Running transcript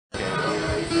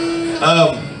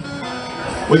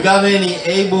We got any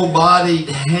able-bodied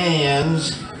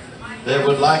hands that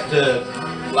would like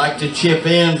to chip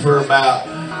in for about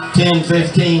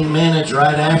 10-15 minutes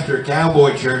right after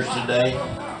Cowboy Church today?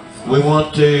 We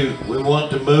want to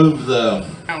move the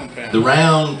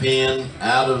round pen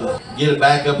out of, get it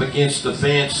back up against the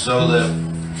fence so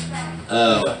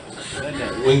that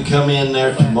we can come in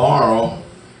there tomorrow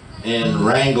and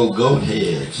wrangle goat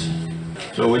heads.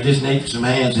 So we just need some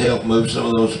hands to help move some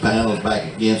of those panels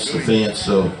back against the fence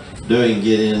so Dewey can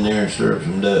get in there and stir up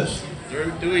some dust.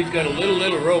 Dewey's got a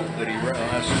little rope that he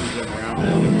swings them around.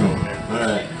 All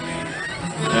right.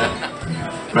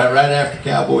 Yeah. Right after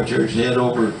Cowboy Church, head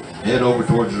over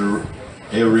towards the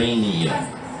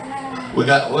arena. We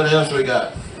got, what else we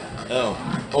got?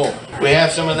 Oh, we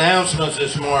have some announcements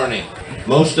this morning.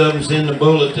 Most of them's in the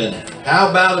bulletin. How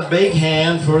about a big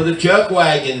hand for the Chuck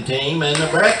Wagon team and the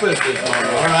breakfast this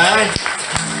morning? All right.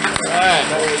 All right.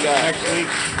 What do we got? Next week,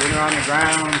 dinner on the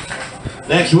ground.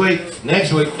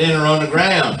 Next week, dinner on the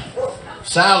ground.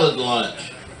 Salad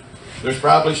lunch. There's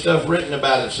probably stuff written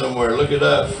about it somewhere. Look it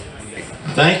up.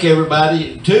 Thank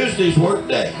everybody. Tuesday's work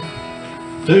day.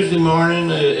 Tuesday morning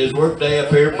is work day up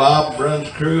here. Bob runs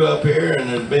crew up here, and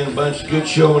there's been a bunch of good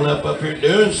showing up here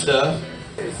doing stuff.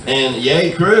 And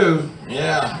yay crew,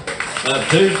 yeah.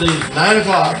 Tuesday's 9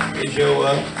 o'clock. They show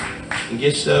up and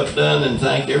get stuff done, and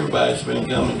thank everybody that's been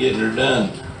coming getting her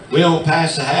done. We don't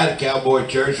pass the hat at Cowboy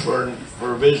Church for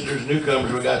visitors,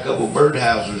 newcomers. We got a couple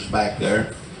birdhouses back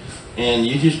there, and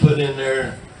you just put in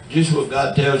there just what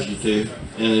God tells you to,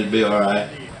 and it'll be all right.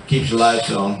 Keeps the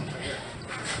lights on.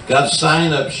 Got a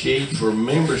sign-up sheet for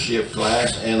membership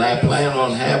class, and I plan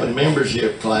on having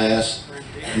membership class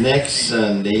next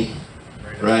Sunday,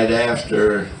 right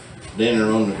after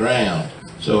dinner on the ground.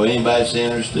 So anybody that's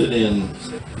interested in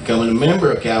becoming a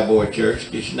member of Cowboy Church,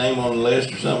 get your name on the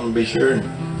list or something, be sure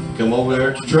and come over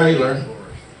there to the trailer.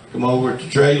 Come over to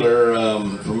the trailer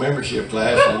for membership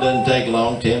class. It doesn't take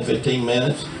long, 10-15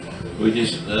 minutes. We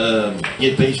just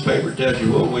get a piece of paper, tells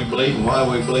you what we believe and why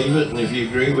we believe it, and if you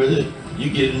agree with it, you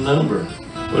get a number.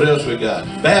 What else we got?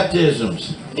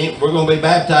 Baptisms. We're going to be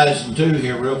baptizing too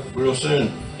here real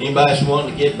soon. Anybody that's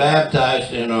wanting to get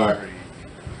baptized in our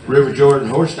River Jordan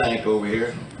horse tank over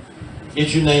here,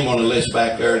 get your name on the list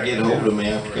back there. Get a hold of me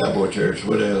after Cowboy Church.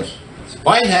 What else?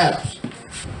 White House.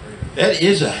 That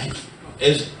is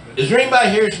is there anybody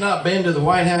here that's not been to the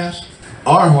White House?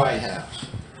 Our White House.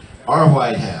 Our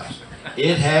White House.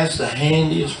 It has the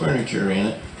handiest furniture in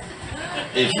it.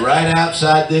 It's right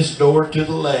outside this door to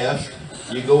the left.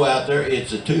 You go out there,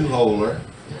 it's a two-holer,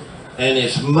 and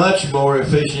it's much more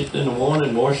efficient than the one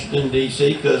in Washington,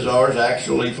 D.C. because ours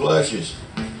actually flushes.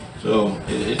 So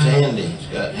it's handy. It's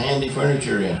got handy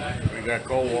furniture in it. We got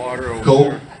cold water over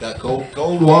there. Got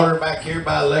cold water back here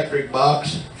by electric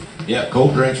box. Yeah,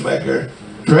 cold drinks back there.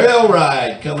 Trail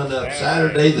ride coming up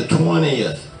Saturday the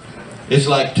 20th. It's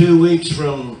like 2 weeks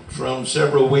from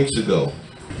several weeks ago.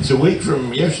 It's a week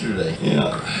from yesterday.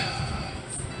 Yeah.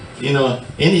 You know,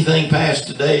 anything past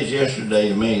today is yesterday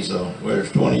to me, so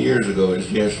whereas 20 years ago is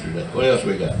yesterday. What else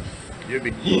we got?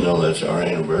 You know, that's our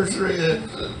anniversary.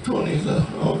 That's the 20th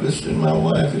of August, and my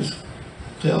wife is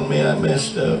telling me I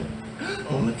messed up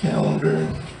on the calendar.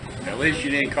 At least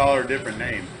you didn't call her a different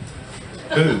name.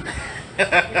 Who?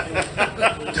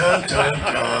 Dun, dun,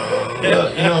 dun. Well,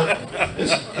 you know,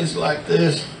 it's like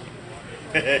this.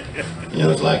 You know,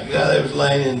 it's like a guy that was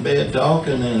laying in bed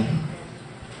talking, and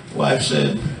wife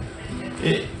said,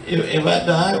 if I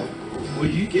die,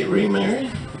 would you get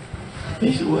remarried?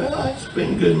 He said, well, it's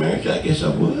been a good marriage. I guess I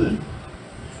would.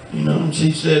 You know, and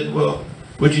she said, well,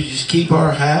 would you just keep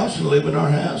our house and live in our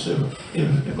house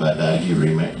if I died, you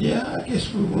remarry? Yeah, I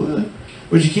guess we would.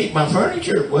 Would you keep my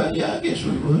furniture? Well, yeah, I guess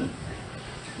we would.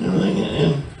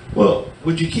 And well,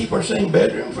 would you keep our same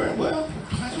bedroom? Well,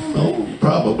 I don't know,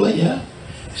 probably, yeah.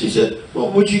 She said,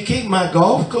 well, would you keep my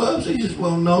golf clubs? He says,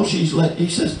 well, no, he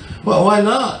says, well, why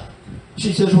not?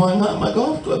 She says, why not my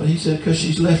golf club? And he said, because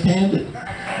she's left-handed.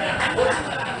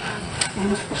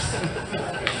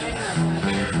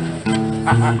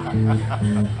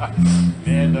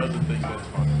 Man doesn't think that's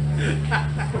funny.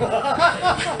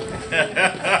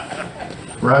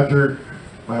 Roger,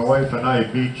 my wife and I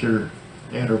beat your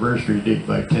anniversary date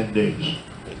by 10 days.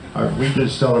 We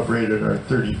just celebrated our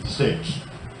 36th.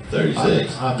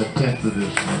 36. On the 10th of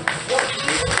this month.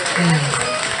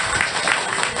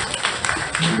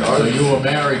 So you were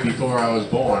married before I was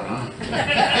born, huh?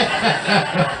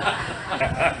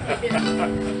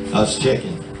 I was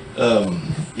checking.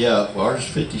 Yeah, ours is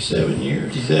 57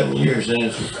 years. 57 years, and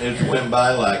it's went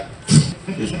by like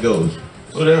just goes.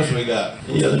 What else we got?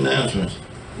 Any other announcements?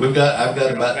 I've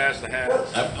got about. Pass the hat.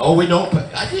 Oh, we don't.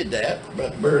 I did that.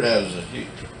 But birdhouses.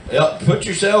 Put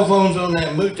your cell phones on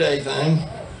that mute thing,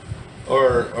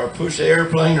 or push the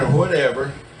airplane or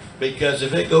whatever, because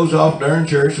if it goes off during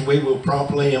church, we will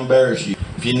promptly embarrass you.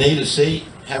 If you need a seat,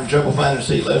 having trouble finding a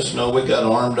seat, let us know. We got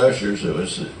armed ushers that will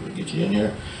get you in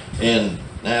here. And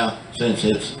now, since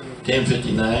it's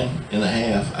 10:59 and a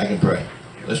half, I can pray.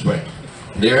 Let's pray.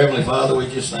 Dear Heavenly Father, we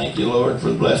just thank you, Lord, for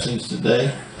the blessings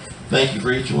today. Thank you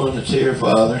for each one that's here,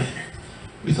 Father.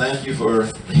 We thank you for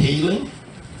the healing.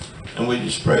 And we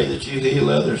just pray that you heal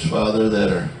others, Father, that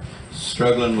are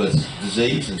struggling with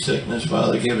disease and sickness.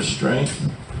 Father, give us strength.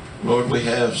 Lord, we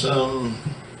have some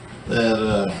that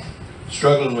are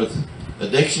struggling with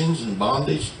addictions and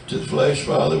bondage to the flesh,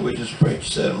 Father. We just pray to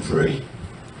set them free.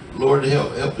 Lord,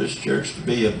 help this church to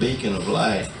be a beacon of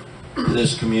light to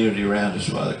this community around us,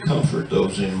 Father. Comfort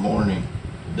those in mourning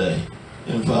today.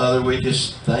 And Father, we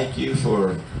just thank you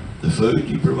for the food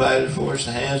you provided for us,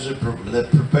 the hands that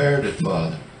prepared it,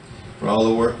 Father, for all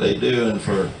the work they do, and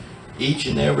for each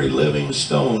and every living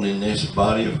stone in this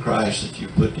body of Christ that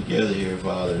you've put together here,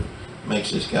 Father, makes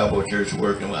this Cowboy Church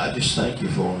work. And I just thank you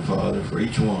for them, Father, for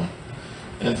each one.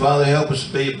 And Father, help us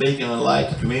to be a beacon of light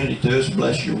to the community to us.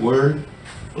 Bless your word.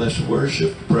 Bless the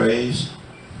worship, praise,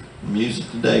 music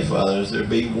today, Father, as there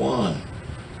be one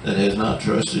that has not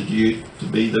trusted you to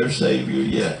be their Savior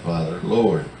yet, Father.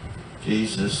 Lord,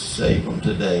 Jesus, save them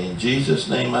today. In Jesus'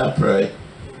 name I pray.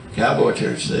 Cowboy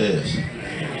Church says.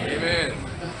 Amen.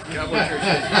 Cowboy Church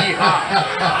says, yeehaw.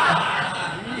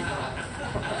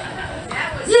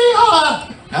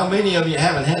 Yeehaw! How many of you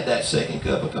haven't had that second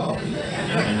cup of coffee yet?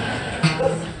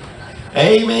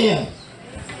 Amen.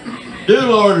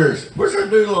 Doodle orders. Where's our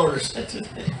doodle orders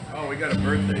today? Oh, we got a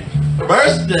birthday.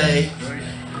 Birthday?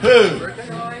 Who?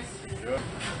 Birthday?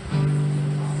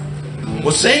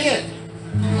 Well, sing it.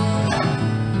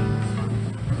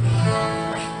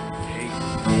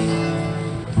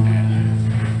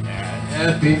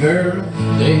 Happy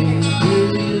birthday to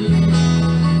you.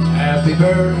 Happy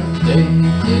birthday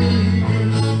to you.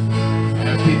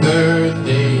 Happy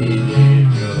birthday, dear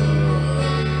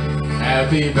Joy.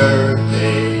 Happy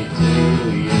birthday to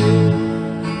you.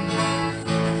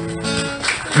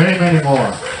 Many, many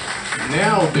more.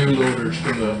 Now do orders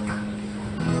come up.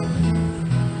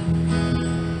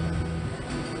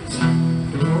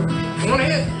 Come on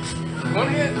ahead. Come on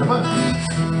ahead. Come on.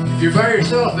 If you're by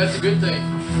yourself, that's a good thing.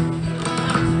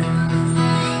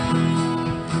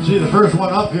 See, the first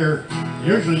one up here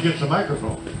usually gets a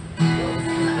microphone.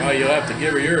 Well, you'll have to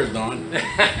give her yours, Don.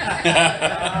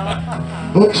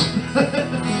 Oops.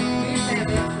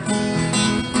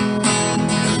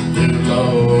 Do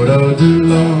Lord, oh do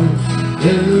Lord,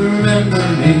 do remember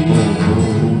me.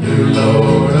 Do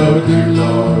Lord, oh do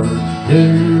Lord, do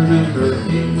remember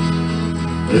me.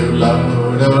 Do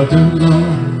Lord, oh do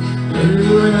Lord, do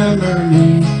remember me.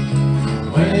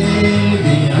 Way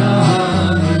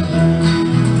beyond the blue.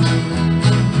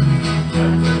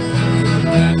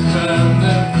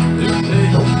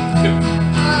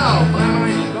 Oh, my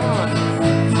mind is gone.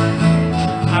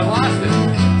 I lost it.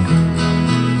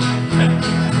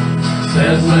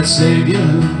 Says my Savior,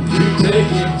 you take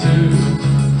him to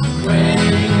way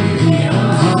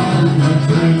beyond the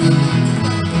blue.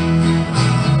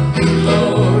 Do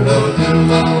Lord, oh do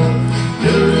Lord,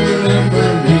 do remember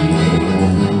me.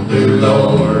 Do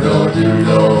Lord, oh do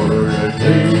Lord,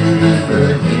 do remember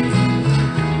me.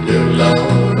 Do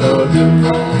Lord, oh do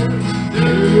Lord, do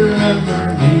remember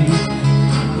me.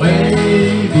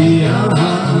 Way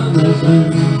beyond the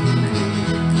blue.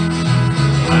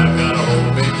 I've got a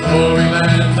whole big glory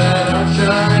land that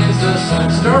outshines the sun.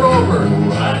 Start over.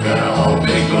 I've got a whole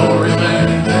big glory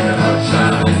land that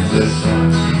outshines the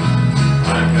sun.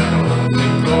 I've got a whole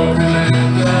big glory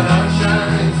land that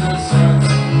outshines the sun.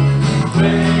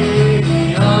 Way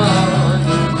beyond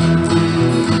the blue.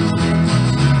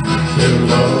 Do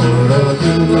Lord, oh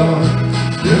do Lord,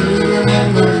 do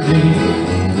remember me.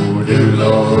 Do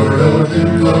Lord, oh do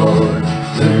Lord,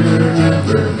 do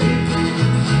remember me.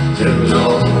 Do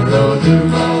Lord, oh do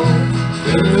Lord,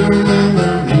 do remember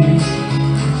me.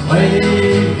 Way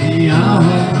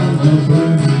beyond the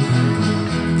blue.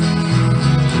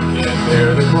 You can't bear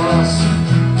the cross,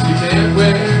 you can't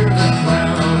wear the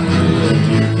crown. If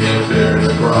you can't bear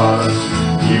the cross,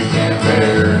 you can't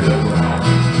bear the crown.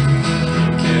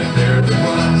 You can't bear the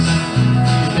cross,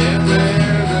 you can't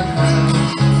wear the crown.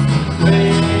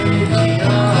 Way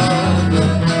beyond the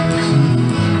blue.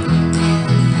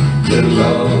 Do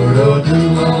Lord, oh do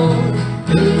Lord,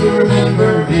 do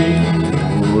remember me.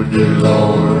 Oh, do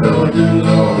Lord, oh do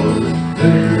Lord, do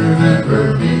remember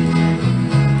me.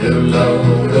 Do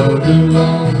Lord, oh do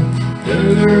Lord, do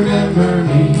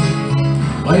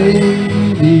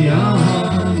way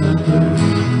beyond the blue.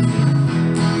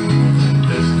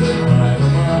 This little light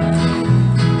of mine,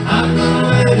 I'm gonna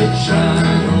let it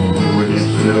shine. Oh, this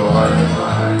little heart of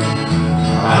mine,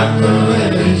 I'm gonna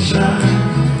let it shine.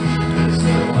 This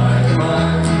little light of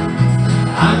mine,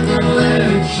 I'm gonna let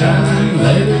it shine.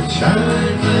 Let it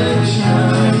shine, let it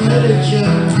shine, let it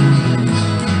shine.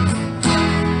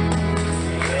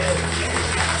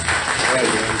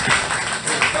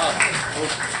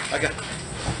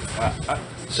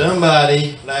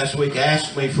 Somebody last week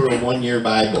asked me for a one-year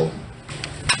Bible.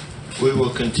 We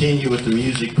will continue with the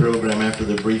music program after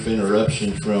the brief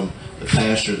interruption from the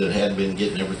pastor that had been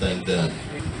getting everything done.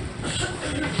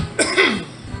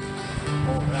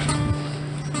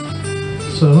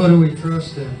 So who do we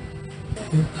trust in?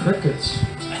 Crickets.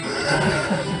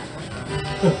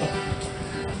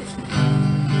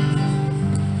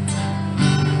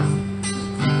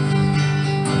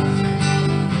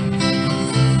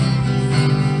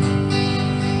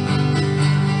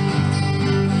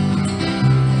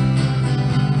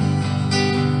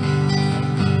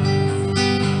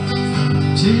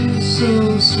 Tis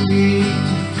so sweet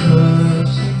to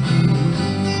trust in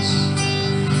Jesus,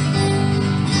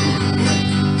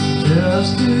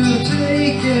 just to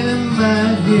take Him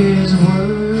at His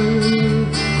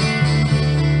word,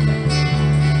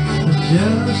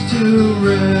 just to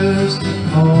rest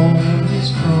upon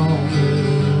His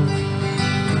promise,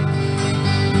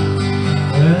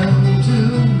 and to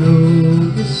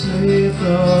know the saith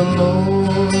the Lord.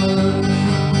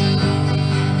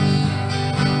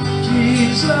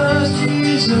 Jesus,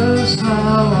 Jesus,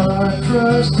 how I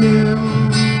trust Him,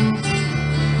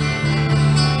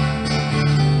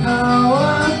 how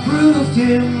I proved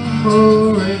Him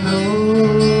more and more.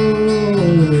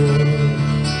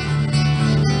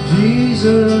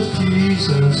 Jesus,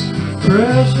 Jesus,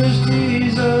 precious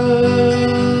Jesus,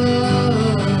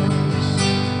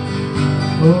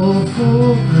 oh,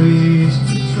 for grace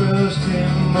to trust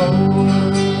Him more.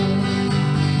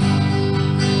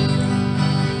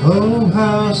 Oh,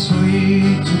 how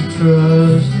sweet to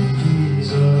trust in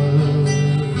Jesus,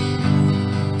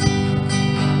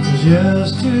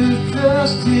 just to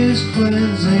trust His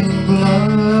cleansing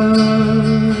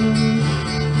blood,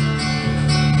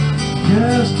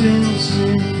 just in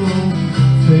simple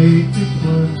faith to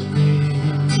plunge me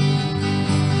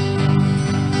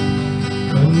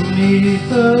beneath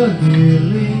the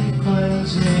healing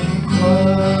cleansing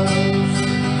flood.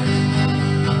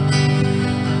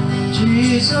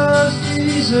 Jesus,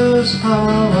 Jesus, how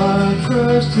I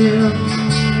trust Him,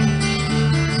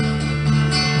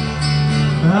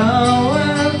 how I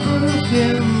proved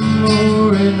Him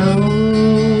more and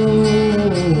more.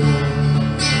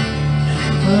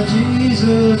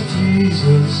 Jesus,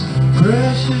 Jesus,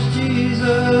 precious Jesus,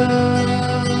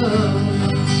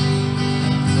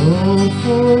 oh,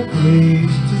 for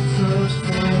grace to trust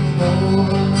Him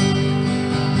more.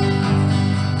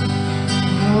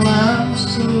 Oh, I'm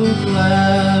so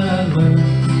glad I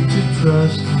learned to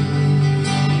trust You,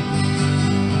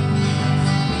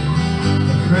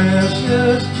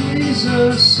 precious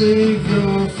Jesus,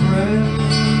 Savior, friend.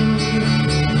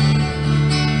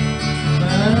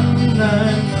 And I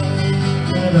know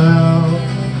that out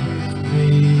with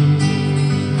me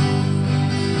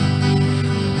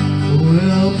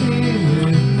will be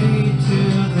with me to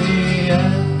the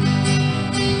end.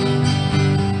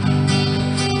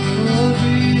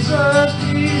 Jesus,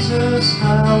 Jesus,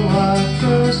 how I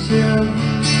trust Him,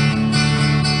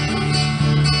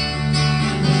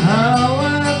 how I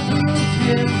prove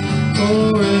Him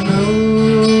o'er and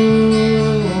o'er.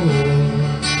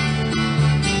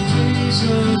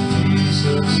 Jesus,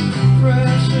 Jesus,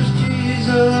 precious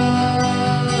Jesus,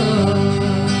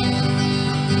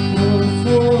 oh,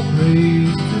 for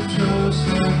grace to trust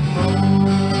Him more.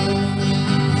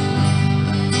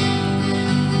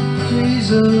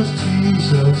 Jesus,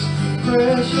 Jesus,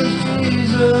 precious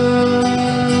Jesus,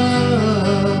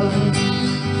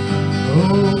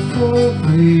 oh, for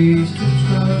grace to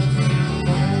trust Him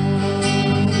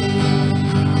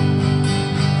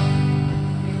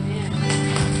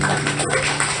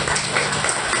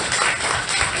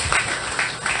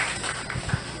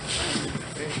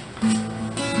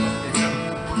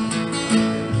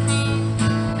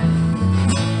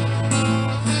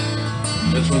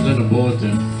This one's in the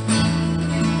bulletin.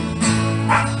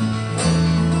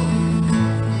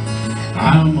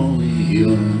 I'm only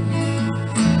human.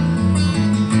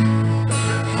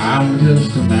 I'm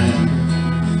just a man.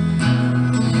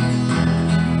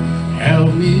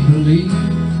 Help me believe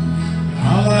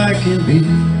all I can be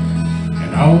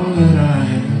and all that I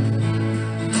am.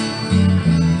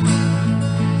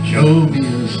 Show me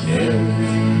a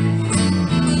stairway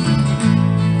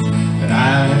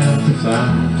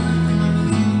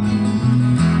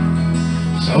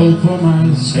So for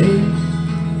my sake,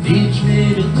 teach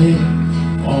me to take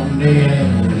one day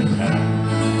at a time.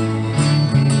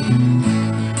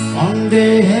 One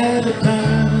day at a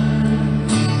time,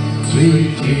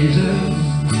 sweet Jesus,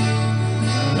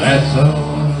 that's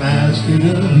all I'm asking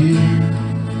of you.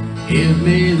 Give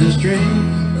me the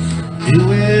strength to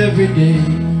do every day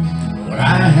what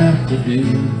I have to do.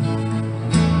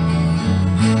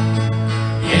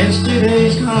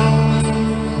 Yesterday's gone,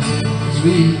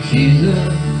 sweet Jesus,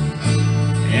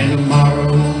 and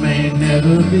tomorrow may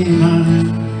never be mine.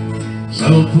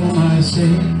 So for my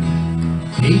sake,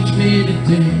 teach me to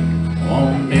take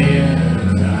one day at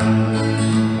a time.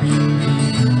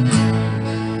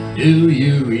 Do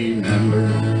you remember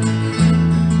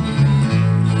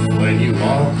when you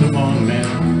walked among men?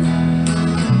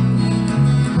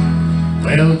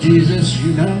 Well, Jesus,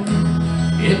 you know,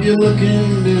 if you're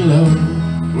looking below,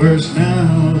 worse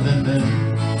now than then.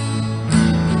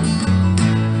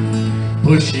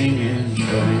 Pushing and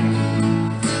shoving,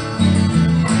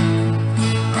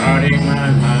 guarding my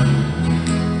mind.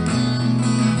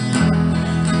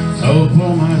 So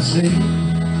for my sake,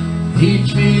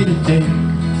 teach me to take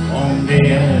one day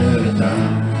at a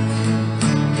time.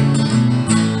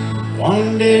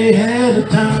 One day at a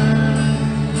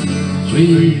time,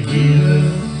 sweet Jesus,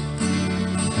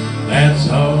 that's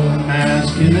all I'm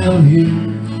asking of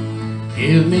you.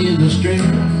 Give me the strength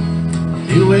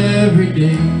to do every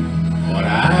day what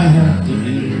I have to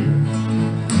do.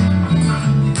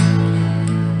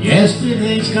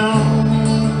 Yesterday's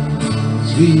gone,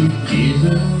 sweet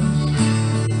Jesus,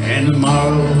 and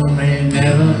tomorrow may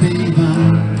never be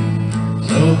mine.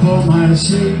 So for my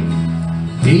sake,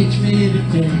 teach me to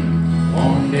take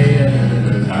one day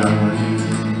at a time.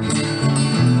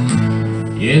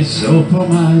 Yes, so for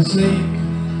my sake,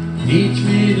 teach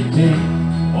me to take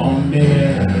one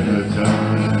day at a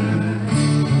time.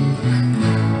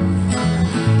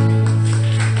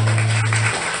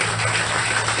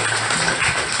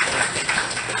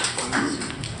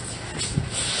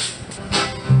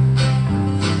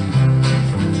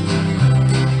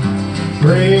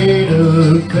 Afraid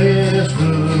of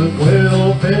Facebook,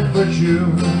 well fit for you.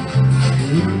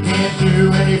 You can't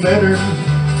do any better,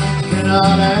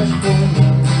 cannot ask for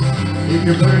more. If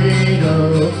you're afraid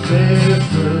of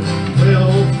Facebook,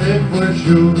 well fit for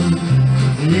sure.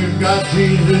 You've got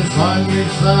Jesus on your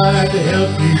side to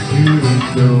help you to and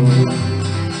go.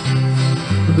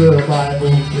 The Bible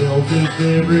tells us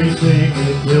everything.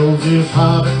 It tells us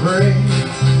how to pray.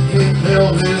 It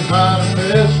tells us how to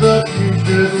mess up. You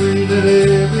should read it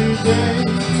every day.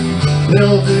 It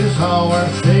tells us how our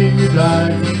Savior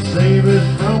died to save us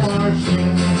from our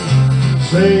sins.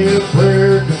 Say a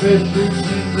prayer, confess your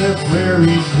sins. That prayer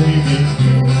He saved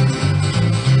you.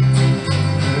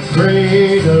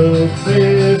 Afraid of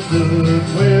Facebook,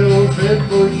 well fit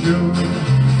for sure.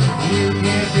 You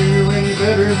can't do any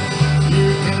better. You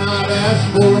cannot ask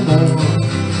for more.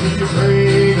 If you're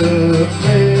afraid of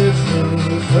Facebook,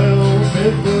 well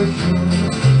fit for sure.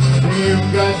 You've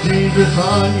got Jesus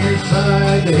on your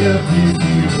side to help you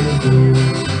keep the door.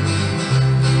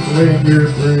 When you're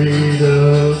afraid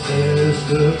of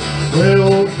Facebook,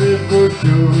 well fit for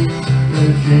sure.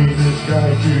 Let Jesus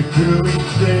guide you through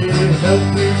each day to help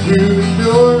you to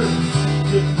endure.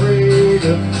 Get afraid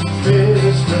of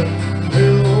Facebook,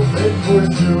 well fit for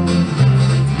sure.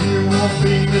 You won't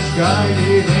be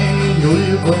misguided and you'll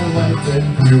live a life that's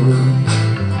pure.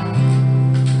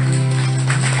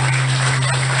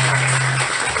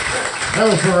 That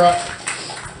was for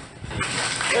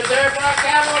Is there for a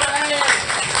camel hand?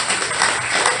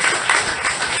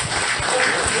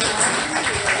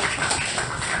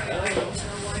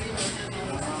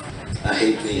 I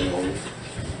hate being old.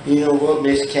 You know what?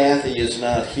 Miss Kathy is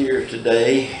not here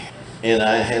today. And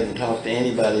I hadn't talked to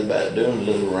anybody about doing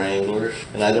Little Wranglers.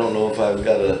 And I don't know if I've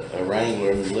got a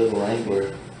Wrangler, Little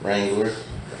Wrangler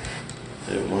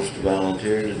that wants to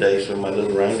volunteer today, so my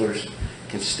Little Wranglers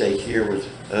can stay here with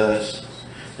us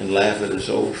and laugh at us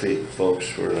old folks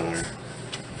for an hour.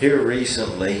 Here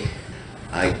recently,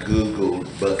 I Googled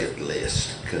bucket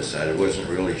list because I wasn't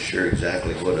really sure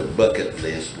exactly what a bucket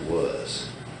list was.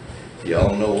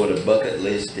 Y'all know what a bucket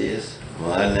list is?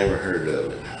 Well, I never heard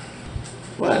of it.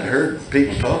 Well, I'd heard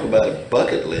people talk about a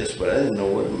bucket list, but I didn't know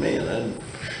what it meant.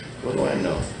 What do I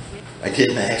know? I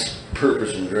didn't ask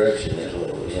purpose and direction. That's what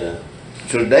it was, yeah.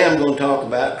 So today I'm going to talk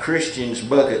about Christian's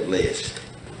bucket list.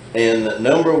 And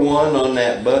number one on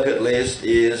that bucket list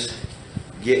is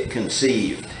get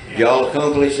conceived. Y'all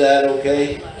accomplish that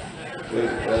okay? We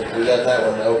got that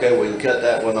one. Okay, we can cut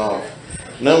that one off.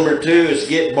 Number two is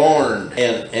get born.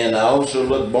 And I also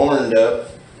looked borned up.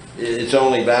 It's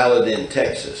only valid in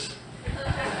Texas.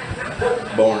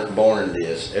 Born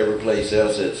is. Every place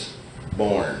else it's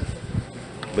born.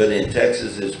 But in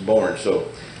Texas it's born.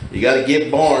 So you got to get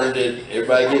born. Did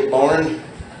everybody get born?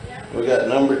 We got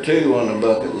number 2 on the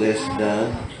bucket list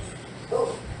done.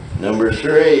 Number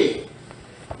 3,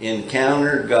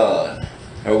 encounter God.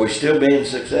 Are we still being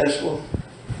successful?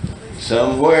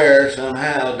 Somewhere,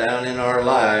 somehow, down in our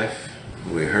life,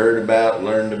 we heard about,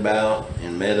 learned about,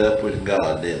 and met up with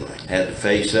God, didn't we? Had to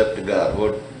face up to God.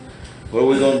 What are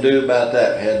we going to do about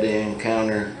that? We had to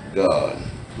encounter God.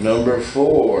 Number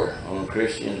 4 on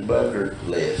Christian's bucket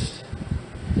list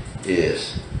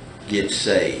is get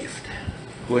saved.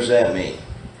 What does that mean?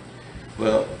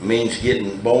 Well, it means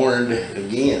getting born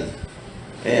again.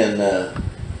 And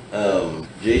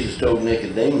Jesus told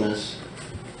Nicodemus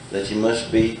that you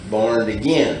must be born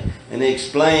again. And he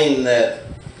explained that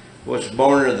what's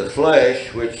born of the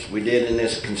flesh, which we did in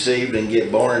this conceived and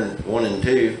get born 1 and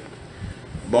 2,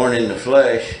 born in the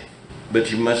flesh,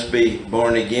 but you must be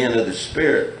born again of the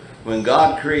Spirit. When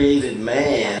God created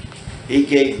man, he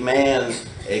gave man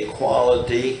a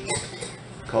quality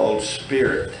called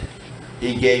spirit.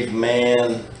 He gave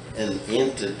man an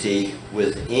entity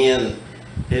within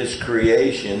his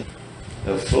creation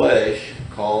of flesh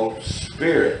called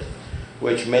spirit,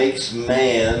 which makes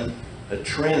man a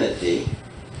trinity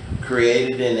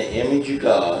created in the image of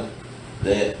God.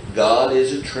 That God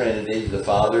is a trinity, the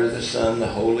Father, the Son, the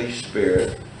Holy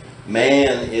Spirit.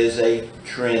 Man is a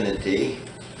trinity.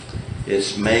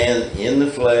 It's man in the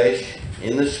flesh,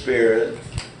 in the spirit,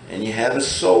 and you have a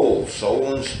soul.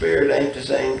 Soul and spirit ain't the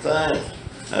same thing.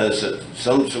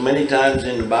 So many times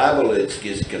in the Bible it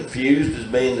gets confused as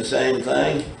being the same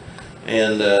thing,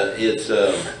 and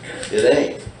it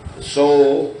ain't. The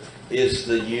soul is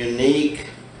the unique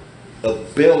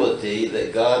ability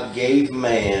that God gave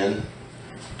man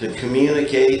to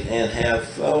communicate and have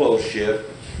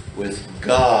fellowship with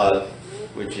God,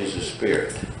 which is a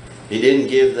spirit. He didn't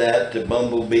give that to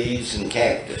bumblebees and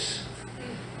cactus.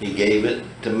 He gave it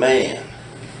to man.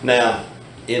 Now,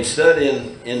 in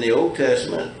studying in the Old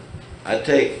Testament, I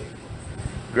take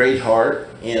great heart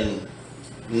in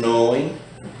knowing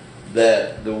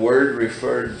that the word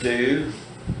referred to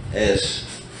as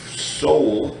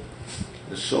soul,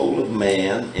 the soul of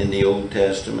man in the Old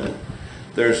Testament,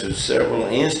 there's several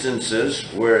instances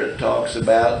where it talks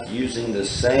about using the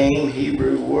same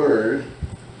Hebrew word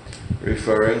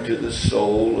referring to the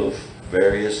soul of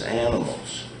various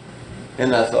animals.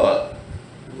 And I thought,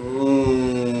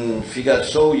 if you got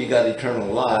soul, you got eternal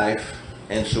life.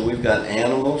 And so we've got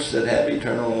animals that have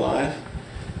eternal life.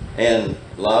 And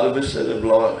a lot of us that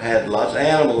have had lots of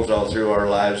animals all through our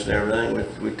lives and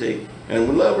everything, we take, and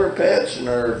we love our pets and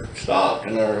our stock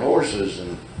and our horses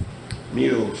and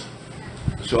mules.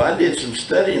 So I did some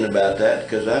studying about that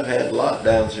because I've had a lot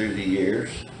down through the years.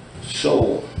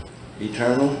 Soul,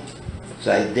 eternal, it's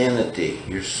identity.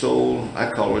 Your soul, I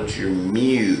call it your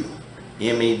MEW,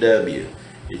 M-E-W.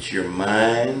 It's your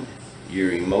mind,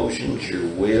 your emotions, your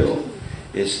will.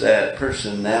 It's that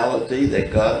personality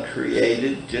that God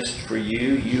created just for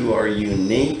you. You are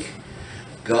unique.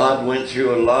 God went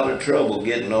through a lot of trouble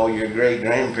getting all your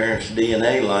great-grandparents'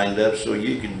 DNA lined up so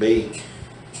you could be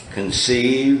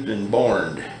conceived and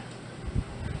born.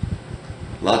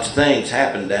 Lots of things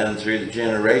happen down through the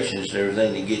generations and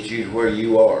everything to get you to where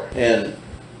you are. And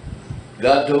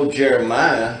God told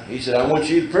Jeremiah, he said, I want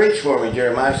you to preach for me.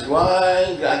 Jeremiah said, well,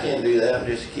 I can't do that. I'm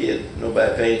just a kid.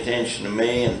 Nobody paid attention to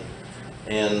me,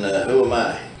 and who am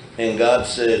I? And God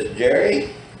said,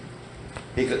 Jerry,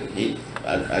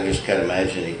 I just can't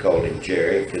imagine he called him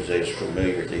Jerry because they was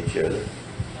familiar with each other.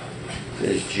 He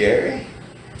says, Jerry?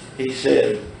 He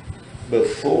said,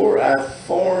 before I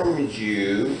formed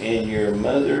you in your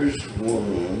mother's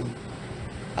womb,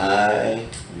 I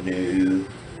knew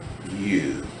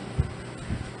you.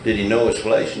 Did he know his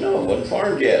flesh? No, it wasn't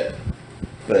formed yet.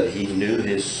 But he knew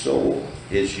his soul,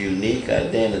 his unique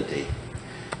identity.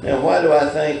 Now, why do I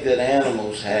think that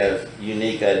animals have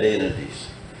unique identities?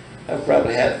 I've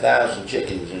probably had 1,000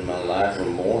 chickens in my life or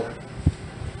more.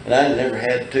 And I never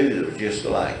had two that were just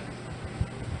alike.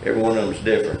 Every one of them's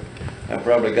different. I've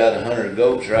probably got 100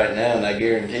 goats right now, and I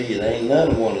guarantee you there ain't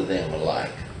none one of them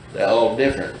alike. They're all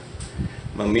different.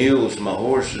 My mules, my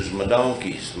horses, my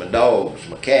donkeys, my dogs,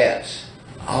 my cats,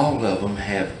 all of them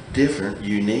have different,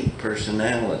 unique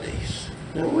personalities.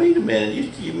 Now, wait a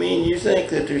minute. You mean you think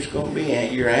that there's going to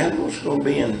be, your animals going to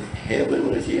be in heaven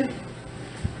with you?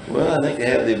 Well, I think they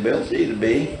have the ability to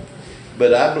be.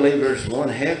 But I believe there's one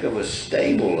heck of a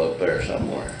stable up there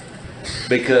somewhere.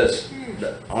 Because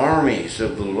the armies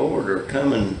of the Lord are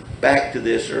coming back to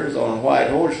this earth on white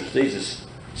horses. These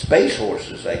are space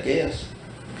horses, I guess.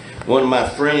 One of my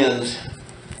friends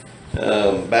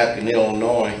back in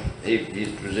Illinois.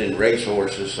 He was in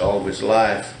racehorses all of his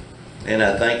life, and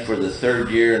I think for the third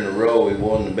year in a row he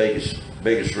won the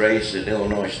biggest race at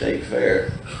Illinois State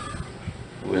Fair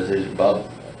with his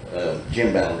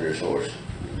Jim Ballinger's horse.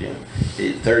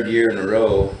 The third year in a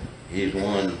row he's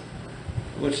won.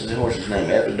 What's his horse's name?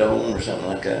 Epidome or something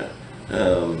like that.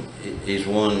 He's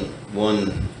won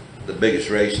the biggest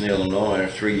race in Illinois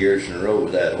 3 years in a row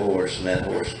with that horse, and that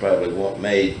horse probably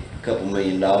made a couple $1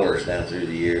 million down through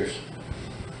the years.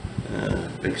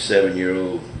 Big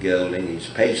 7-year-old gelding. He's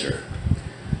a pacer.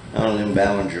 I don't know, them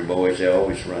Ballinger boys, they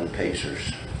always run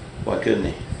pacers. Why couldn't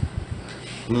he?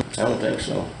 I don't think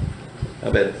so. I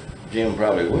bet Jim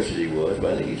probably wishes he was,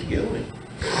 but I think he's guilty.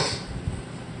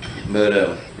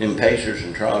 But them pacers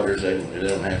and trotters, they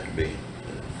don't have to be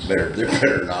better. They're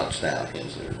better than ox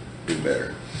stallions. They do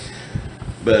better.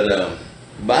 But the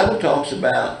Bible talks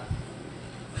about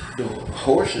the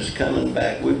horses coming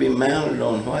back. We'd be mounted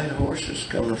on white horses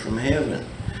coming from heaven.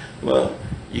 Well,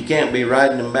 you can't be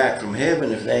riding them back from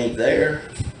heaven if they ain't there.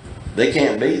 They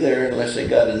can't be there unless they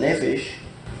got a nephesh,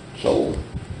 soul.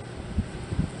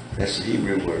 That's the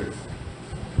Hebrew word.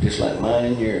 Just like mine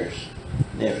and yours,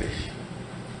 nephesh.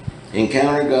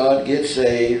 Encounter God, get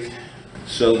saved,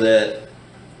 so that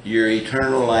your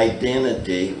eternal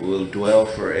identity will dwell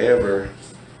forever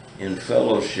in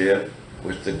fellowship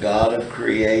with the God of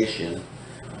creation.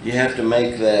 You have to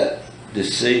make that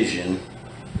decision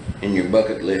in your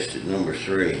bucket list at number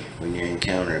 3 when you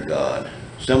encounter God.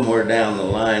 Somewhere down the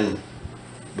line,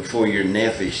 before your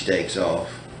nephesh takes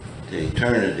off to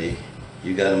eternity,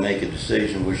 you got to make a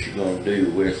decision what you're going to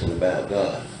do with and about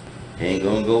God. He ain't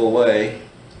going to go away.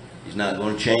 He's not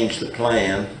going to change the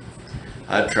plan.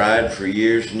 I tried for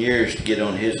years and years to get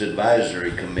on his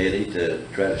advisory committee to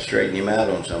try to straighten him out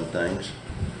on some things.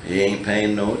 He ain't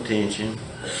paying no attention.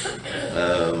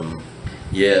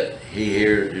 Yet he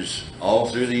hears, all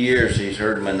through the years, he's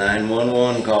heard my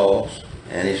 911 calls,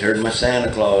 and he's heard my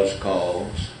Santa Claus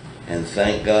calls, and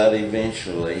thank God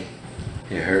eventually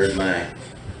he heard my,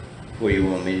 what do you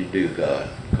want me to do, God,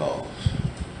 calls.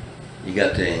 You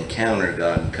got to encounter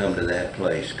God and come to that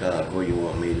place. God, what do you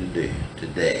want me to do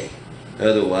today?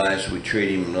 Otherwise, we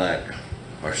treat him like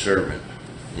our servant,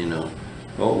 you know.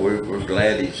 Oh, we're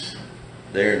glad he's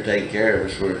there and taking care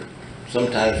of us.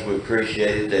 Sometimes we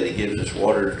appreciate it that he gives us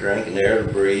water to drink and air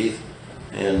to breathe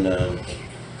and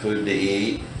food to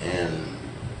eat. And,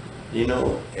 you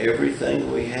know,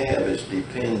 everything we have is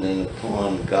dependent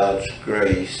upon God's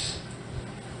grace,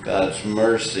 God's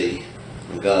mercy,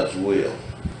 and God's will.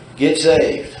 Get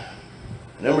saved.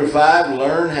 Number 5,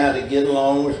 learn how to get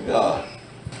along with God.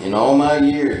 In all my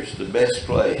years, the best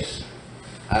place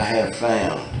I have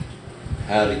found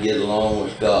how to get along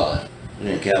with God is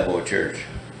in Cowboy Church.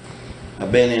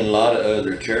 I've been in a lot of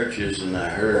other churches, and I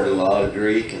heard a lot of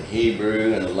Greek and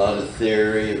Hebrew and a lot of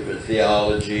theory of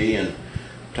theology, and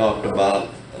talked about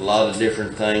a lot of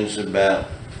different things about,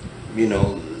 you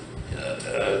know,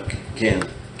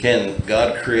 can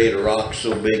God create a rock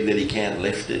so big that he can't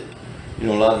lift it? You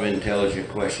know, a lot of intelligent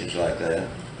questions like that.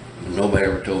 Nobody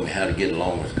ever told me how to get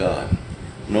along with God.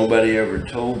 Nobody ever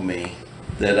told me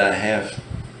that I have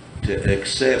to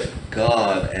accept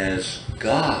God as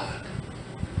God,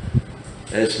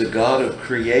 as the God of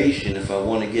creation. If I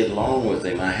want to get along with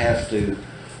him, I have to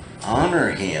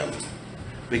honor him,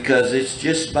 because it's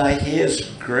just by his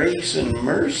grace and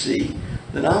mercy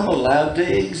that I'm allowed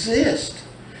to exist.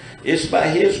 It's by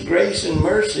his grace and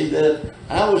mercy that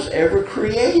I was ever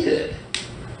created.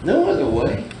 No other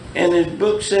way. And his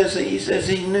book says that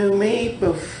he knew me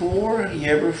before he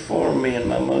ever formed me in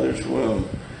my mother's womb.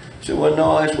 So, well,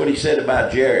 no, that's what he said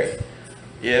about Jerry.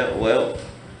 Yeah, well,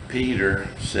 Peter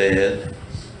said,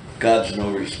 God's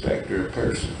no respecter of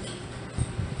persons.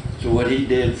 So what he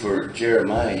did for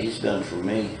Jeremiah, he's done for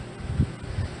me.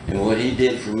 And what he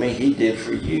did for me, he did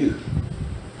for you.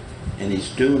 And he's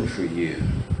doing for you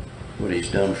what he's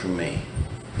done for me.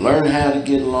 Learn how to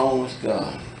get along with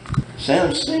God.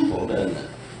 Sounds simple, doesn't it?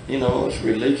 You know, it's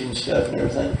religion stuff and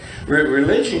everything.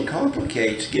 Religion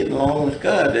complicates getting along with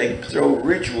God. They throw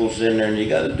rituals in there, and you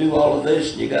got to do all of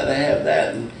this, and you got to have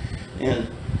that. And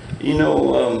you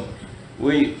know,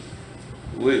 we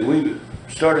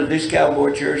started this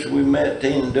Cowboy Church. We met at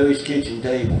Tina and Dewey's kitchen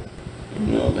table. You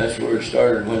know, that's where it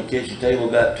started. When the kitchen table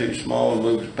got too small, and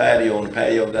moved the patio, and the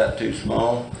patio got too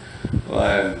small.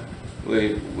 Well,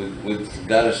 we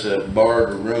got us a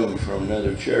borrowed room from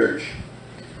another church.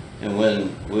 And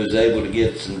when we was able to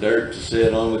get some dirt to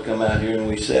sit on, we come out here and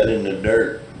we sat in the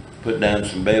dirt, put down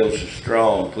some bales of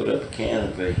straw and put up a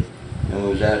canopy. And we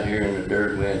was out here in the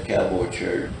dirt. We had Cowboy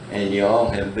Church. And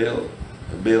y'all have built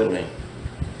a building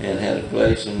and had a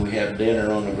place, and we have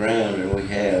dinner on the ground, and we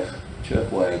have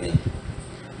chuck wagon,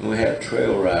 and we have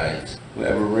trail rides, we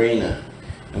have arena,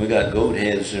 and we got goat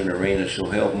heads in the arena, so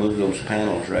help move those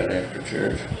panels right after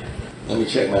church. Let me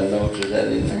check my notes. Is that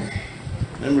in there?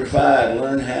 Number 5,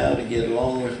 learn how to get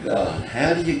along with God.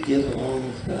 How do you get along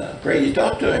with God? Pray. You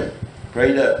talk to Him.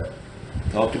 Prayed up.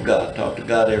 Talk to God. Talk to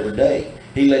God every day.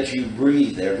 He lets you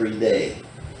breathe every day.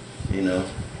 You know,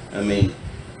 I mean,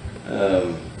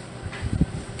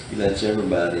 He lets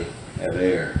everybody have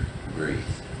air to breathe.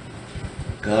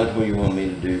 God, what do you want me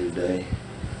to do today?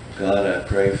 God, I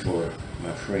pray for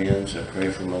my friends. I pray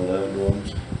for my loved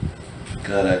ones.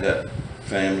 God, I got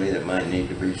family that might need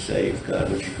to be saved. God,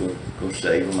 would you go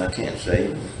save them? I can't save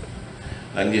them.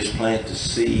 I can just plant the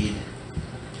seed.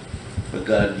 But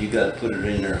God, you got to put it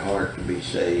in their heart to be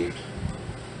saved.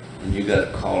 And you got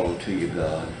to call them to you,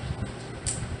 God.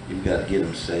 You've got to get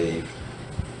them saved,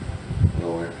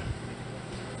 Lord.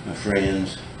 My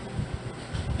friends,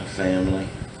 my family,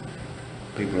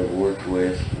 people I've worked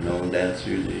with, known down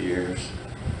through the years.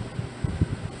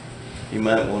 You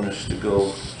might want us to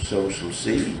go sow some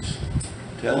seeds.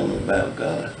 Tell them about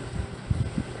God,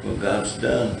 what God's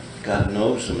done. God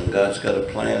knows them, and God's got a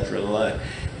plan for their life.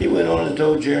 He went on and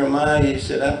told Jeremiah, he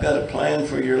said, I've got a plan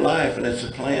for your life, and it's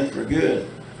a plan for good.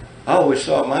 I always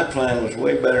thought my plan was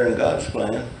way better than God's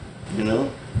plan, you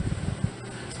know.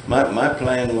 My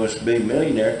plan was to be a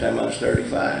millionaire at the time I was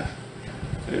 35.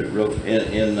 It wrote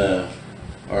in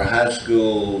our high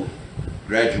school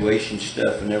graduation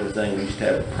stuff and everything, we used to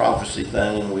have a prophecy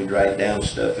thing, and we'd write down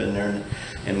stuff in there,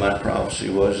 and my prophecy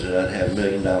was that I'd have $1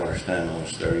 million the time I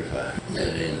was 35. And I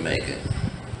didn't make it.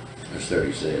 I was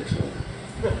 36. So.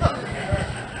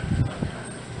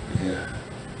 Yeah,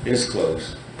 it's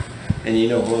close. And you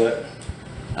know what?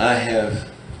 I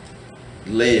have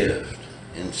lived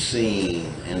and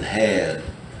seen and had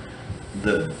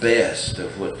the best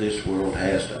of what this world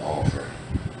has to offer.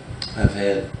 I've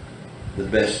had the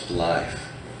best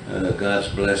life. God's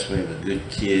blessed me with good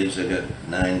kids. I got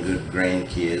 9 good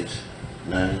grandkids.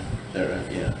 9? Is that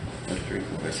right? Yeah. That's 3,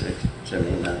 4, 5, 6, 7,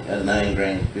 8, 9. I got 9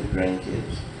 good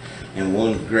grandkids. And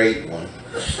 1 great one.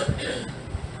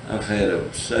 I've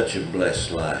had such a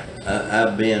blessed life.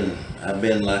 I've been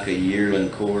like a yearling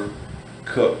colt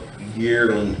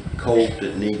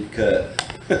that need cut.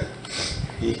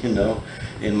 You know,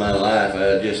 in my life,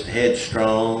 I just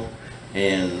headstrong,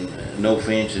 and no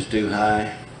fence is too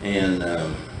high, and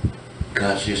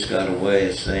God's just got a way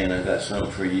of saying, I got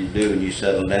something for you to do, and you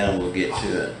settle down, we'll get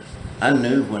to it. I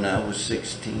knew when I was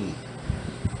 16,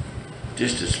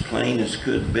 just as plain as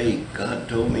could be, God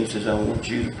told me, He says, I want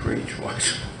you to preach.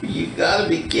 You gotta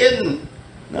be kidding.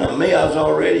 Not me, I was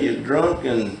already a drunk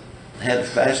and had the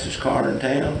fastest car in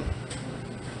town.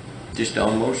 Just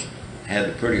almost had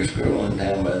the prettiest girl in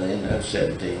town by then. I was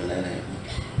 17 when that happened.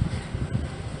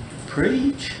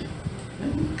 Preach?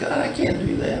 God, I can't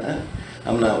do that.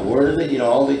 I'm not worthy. You know,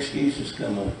 all the excuses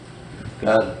come up.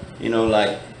 God, you know,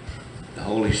 like the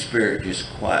Holy Spirit just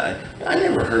quiet. I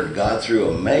never heard God through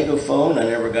a megaphone. I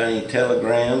never got any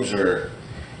telegrams or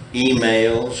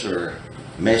emails or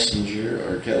messenger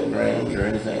or telegrams or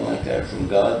anything like that from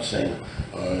God saying,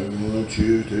 I want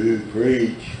you to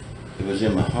preach. It was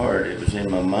in my heart. It was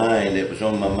in my mind. It was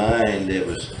on my mind. It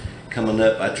was coming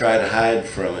up. I tried to hide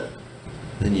from it.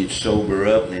 Then you'd sober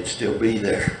up and it'd still be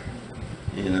there.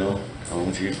 You know, I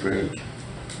want you to preach.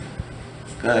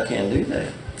 God, I can't do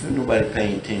that. There's nobody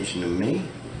paying attention to me.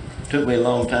 It took me a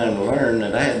long time to learn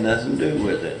that I had nothing to do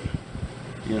with it.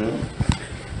 You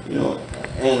know,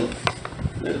 and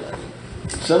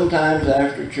sometimes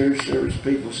after church service,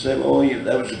 people say, oh,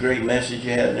 that was a great message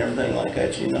you had and everything like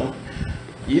that, you know.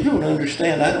 You don't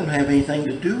understand. I don't have anything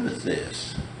to do with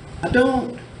this. I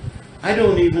don't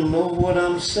even know what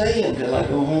I'm saying until I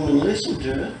go home and listen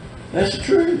to it. That's the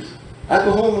truth. I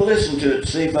go home and listen to it to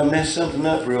see if I mess something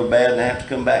up real bad and I have to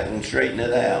come back and straighten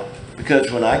it out.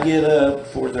 Because when I get up,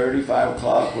 4:30, 5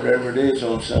 o'clock, whatever it is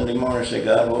on Sunday morning, I say,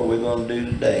 God, what are we going to do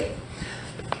today?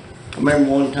 I remember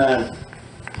one time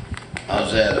I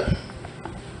was at a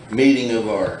meeting of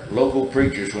our local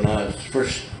preachers when I was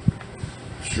first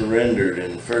surrendered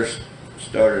and first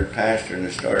started pastoring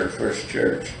and started First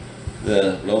Church.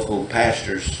 The local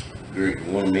pastors group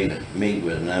wanted me to meet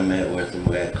with them, and I met with them.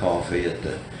 We had coffee at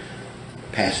the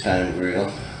Pastime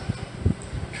Grill,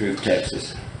 Truth,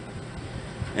 Texas.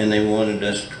 And they wanted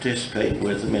us to participate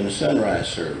with them in a sunrise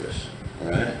service,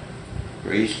 right?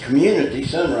 For each community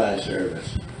sunrise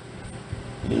service.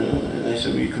 You know, and they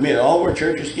said, all our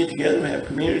churches get together and have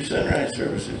community sunrise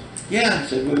services. Yeah, I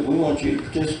said, we want you to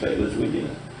participate with us. We do.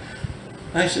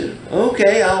 I said,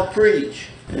 okay, I'll preach.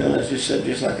 You know, I just said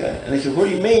just like that. And they said, what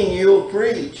do you mean you'll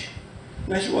preach?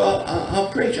 And I said, well, I'll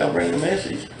preach. I'll bring the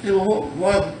message. They said, well,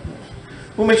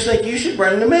 what makes you think you should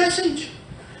bring the message?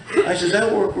 I said,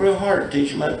 I work real hard to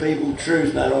teach my people the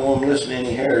truth, and I don't want them to listen to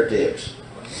any heretics.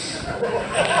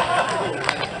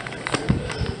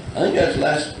 I think that's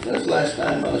the last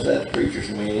time I was at the preacher's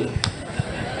meeting.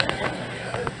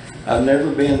 I've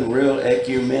never been real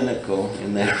ecumenical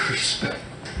in that respect.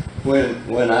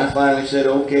 When I finally said,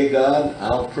 okay, God,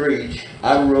 I'll preach,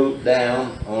 I wrote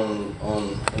down on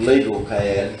a legal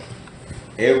pad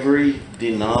every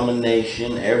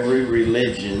denomination, every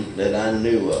religion that I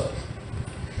knew of.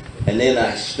 And then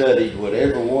I studied what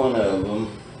every one of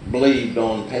them believed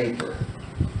on paper.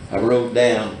 I wrote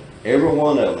down every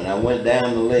one of them, and I went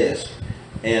down the list.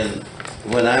 And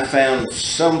when I found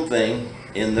something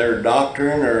in their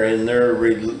doctrine or in their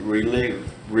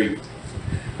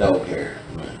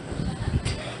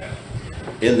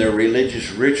in their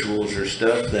religious rituals or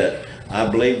stuff that I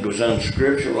believed was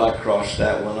unscriptural, I crossed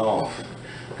that one off.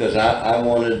 Because I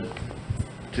wanted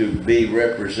to be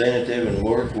representative and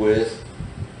work with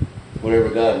whatever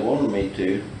God wanted me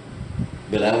to.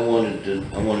 But I wanted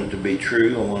to be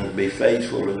true. I wanted to be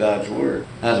faithful to God's word.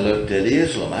 I looked at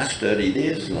Islam. I studied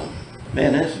Islam.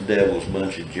 Man, that's the devil's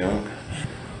bunch of junk.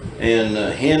 And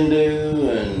Hindu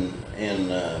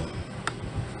and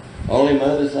all them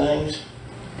other things.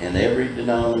 And every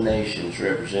denomination's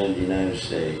represented the United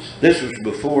States. This was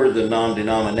before the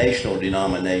non-denominational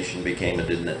denomination became a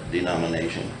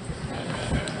denomination.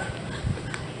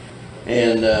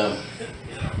 And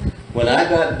when I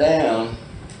got down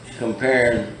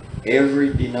comparing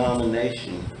every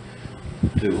denomination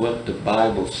to what the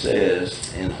Bible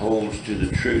says and holds to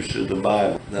the truths of the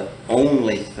Bible, the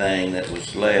only thing that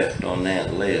was left on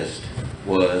that list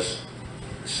was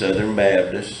Southern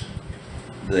Baptists,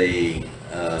 the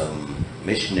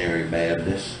Missionary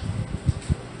Baptists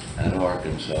out of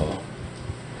Arkansas,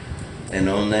 and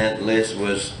on that list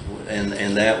was, and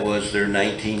that was their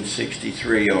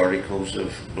 1963 Articles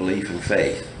of Belief and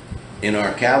Faith. In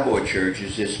our cowboy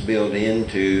churches, it's built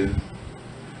into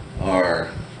our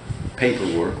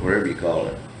paperwork, whatever you call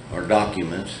it, our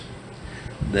documents,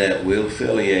 that will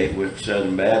affiliate with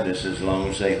Southern Baptists as long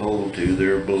as they hold to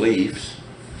their beliefs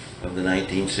of the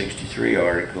 1963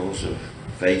 Articles of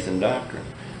Faith and Doctrine.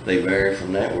 They vary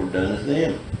from that, we're done with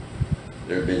them.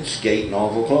 They've been skating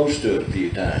awful close to it a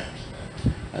few times.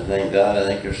 I thank God, I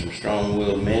think there's some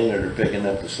strong-willed men that are picking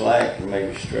up the slack and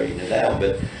maybe straighten it out.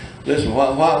 But listen,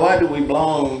 why do we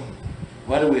belong,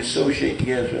 why do we associate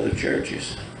together with other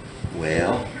churches?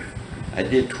 Well, I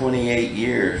did 28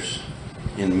 years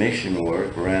in mission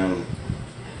work around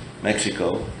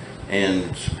Mexico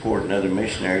and supporting other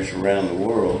missionaries around the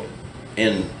world.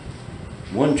 And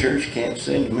one church can't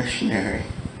send a missionary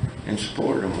and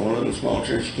support them. One little small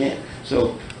church can't.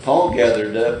 So Paul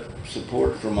gathered up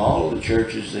support from all of the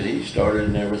churches that he started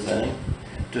and everything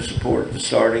to support the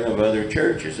starting of other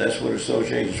churches. That's what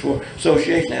association is for.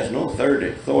 Association has no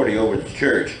authority over the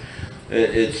church.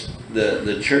 It's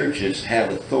the churches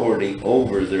have authority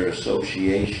over their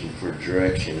association for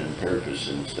direction and purpose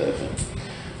and stuff.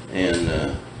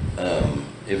 And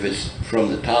if it's from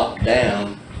the top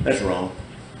down, that's wrong.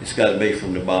 It's got to be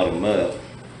from the bottom up,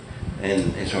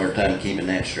 and it's a hard time keeping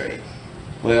that straight.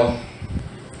 Well,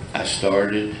 I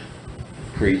started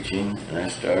preaching, and I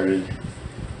started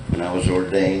when I was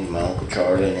ordained. My Uncle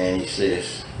Charlie and Annie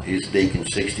Sis, he was deacon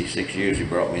 66 years. He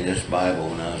brought me this Bible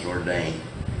when I was ordained,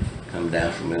 come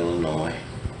down from Illinois.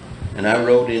 And I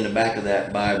wrote in the back of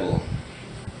that Bible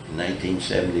in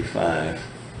 1975,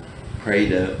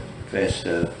 prayed up, fessed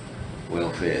up,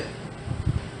 well fed.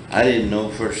 I didn't know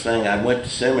first thing. I went to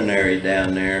seminary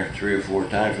down there 3 or 4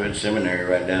 times. I went to seminary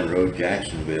right down the road,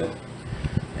 Jacksonville.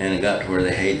 And it got to where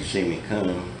they hated to see me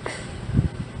come.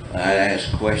 I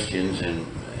asked questions and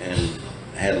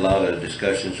had a lot of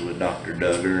discussions with Dr.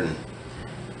 Duggar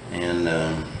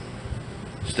and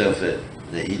stuff that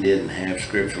he didn't have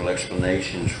scriptural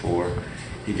explanations for.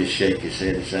 He just shake his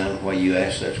head and said, why you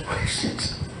ask such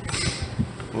questions?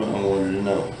 Well, I wanted to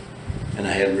know. And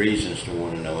I had reasons to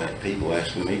want to know. I had people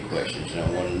asking me questions, and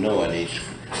I want to know.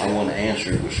 I want to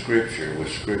answer it with scripture, with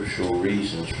scriptural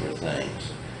reasons for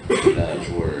things. God's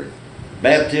word.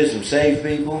 Baptism save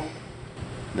people.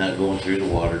 Not going through the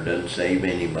water doesn't save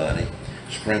anybody.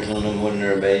 Sprinkling them when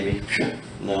they're a baby,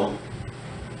 no.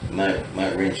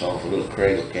 Might rinse off a little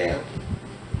cradle cap.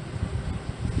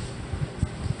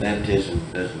 Baptism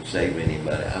doesn't save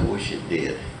anybody. I wish it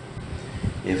did.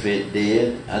 If it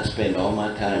did, I'd spend all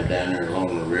my time down there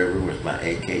along the river with my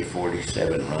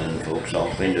AK-47 running folks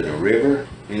off into the river.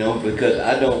 You know, because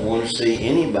I don't want to see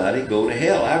anybody go to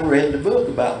hell. I've read the book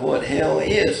about what hell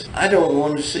is. I don't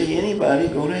want to see anybody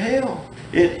go to hell.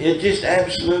 It just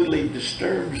absolutely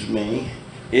disturbs me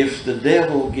if the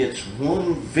devil gets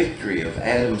one victory of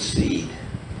Adam's seed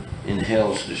in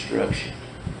hell's destruction.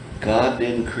 God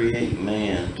didn't create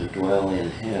man to dwell in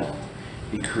hell.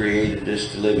 He created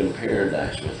us to live in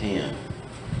paradise with him,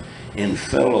 in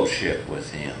fellowship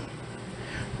with him.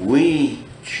 We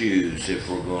choose if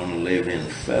we're going to live in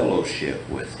fellowship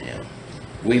with him.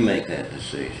 We make that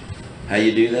decision. How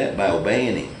you do that? By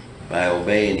obeying him. By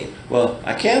obeying him. Well,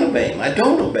 I can't obey him. I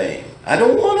don't obey him. I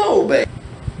don't want to obey him.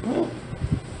 Well,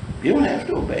 you don't have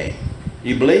to obey him.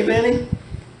 You believe in him?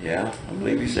 Yeah, I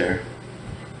believe he's there.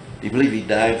 Do you believe he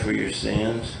died for your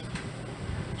sins?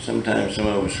 Sometimes some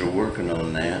of us are working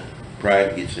on that.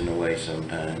 Pride gets in the way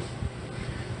sometimes.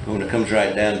 But when it comes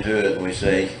right down to it and we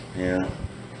say, yeah,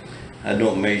 I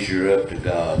don't measure up to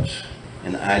God's,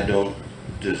 and I don't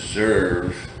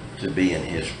deserve to be in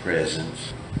his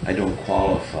presence. I don't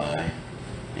qualify.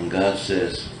 And God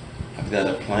says, I've got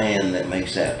a plan that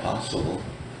makes that possible.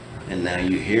 And now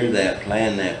you hear that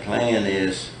plan. That plan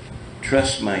is,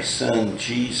 trust my son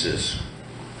Jesus,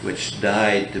 which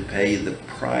died to pay the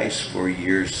price for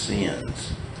your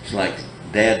sins. It's like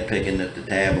dad picking up the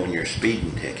tab on your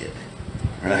speeding ticket,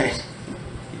 right?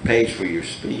 He pays for your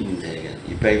speeding ticket.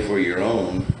 You pay for your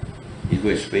own. You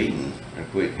quit speeding or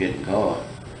quit getting caught.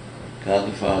 God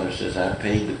the Father says, I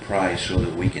paid the price so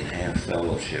that we can have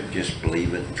fellowship. Just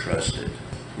believe it and trust it.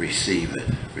 Receive it.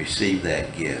 Receive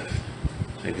that gift.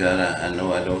 Say, God, I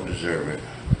know I don't deserve it,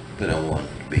 but I want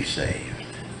to be saved.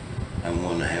 I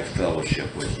want to have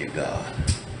fellowship with you, God.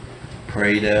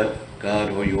 Prayed up,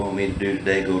 God, what do you want me to do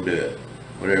today? Go do it.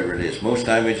 Whatever it is. Most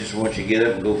time I just want you to get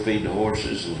up and go feed the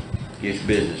horses and get your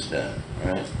business done,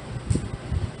 right?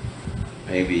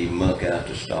 Maybe muck out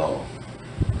the stall,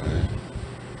 right?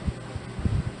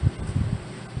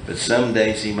 But some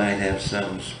days he might have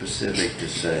something specific to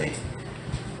say.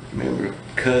 Remember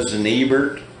Cousin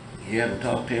Ebert? You haven't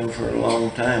talked to him for a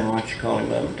long time. Why don't you call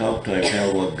him up and talk to him,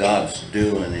 tell him what God's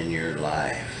doing in your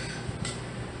life.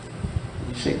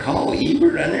 You say, call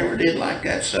Ebert? I never did like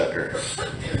that sucker.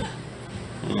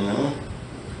 You know?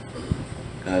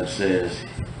 God says,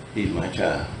 he's my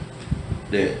child.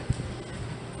 Do it.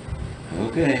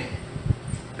 Okay.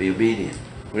 Be obedient.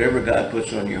 Whatever God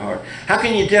puts on your heart. How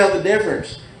can you tell the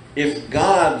difference if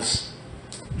God's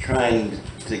trying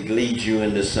to lead you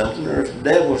into something, or if the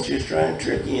devil's just trying to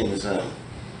trick you into something?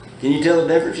 Can you tell the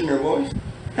difference in their voice?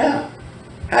 How?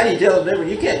 How do you tell the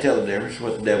difference? You can't tell the difference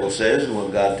what the devil says and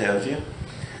what God tells you.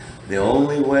 The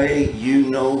only way you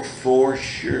know for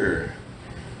sure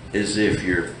is if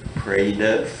you're prayed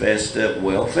up, fessed up,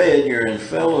 well fed, you're in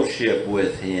fellowship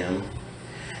with him,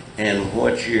 and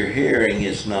what you're hearing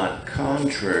is not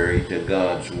contrary to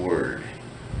God's word.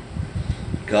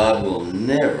 God will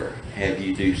never have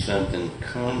you do something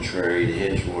contrary to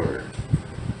his word.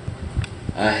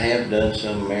 I have done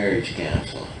some marriage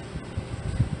counseling.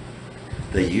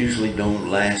 They usually don't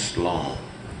last long.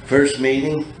 First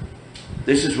meeting,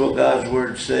 this is what God's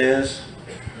word says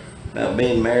about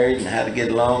being married and how to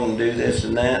get along and do this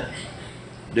and that.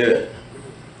 Do it.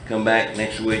 Come back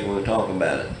next week and we'll talk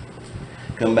about it.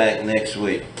 Come back next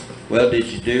week. Well, did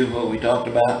you do what we talked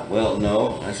about? Well,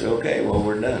 no. I said, okay, well,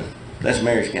 we're done. That's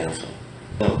marriage counseling.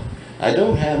 No. I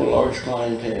don't have a large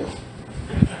clientele,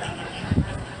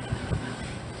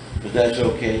 but that's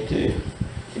okay too.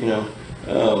 You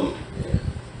know,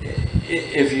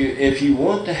 if you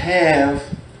want to have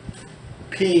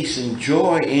peace and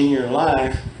joy in your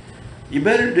life, you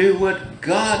better do what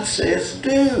God says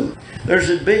do.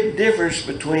 There's a big difference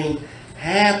between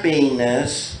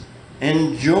happiness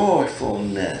and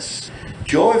joyfulness.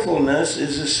 Joyfulness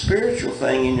is a spiritual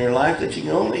thing in your life that you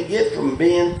can only get from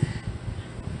being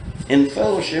in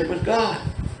fellowship with God.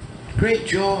 Great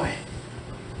joy.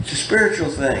 It's a spiritual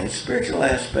thing, it's a spiritual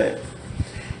aspect.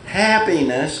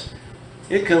 Happiness,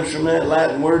 it comes from that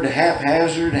Latin word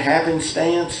haphazard,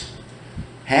 happenstance,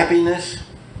 happiness.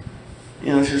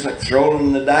 You know, it's just like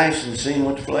throwing the dice and seeing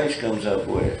what the flesh comes up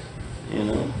with. You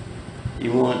know,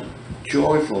 you want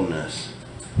joyfulness,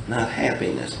 not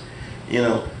happiness. You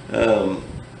know, a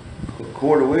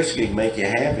quart of whiskey can make you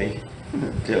happy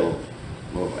until,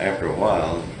 well, after a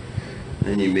while.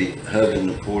 Then you'd be hugging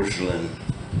the porcelain.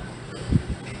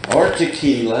 Or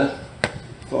tequila,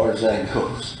 as far as that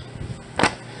goes.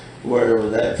 Wherever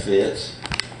that fits.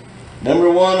 Number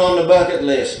 1 on the bucket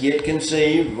list, get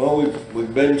conceived. Well,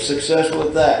 we've been successful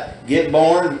with that. Get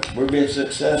born, we've been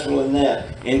successful in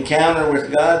that. Encounter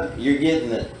with God, you're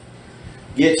getting it.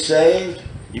 Get saved,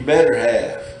 you better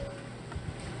have.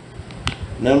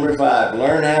 Number 5,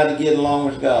 learn how to get along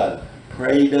with God.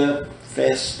 Prayed up,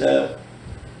 fessed up,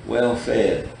 well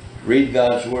fed. Read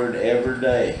God's Word every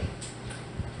day.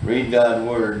 Read God's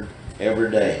Word every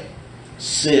day.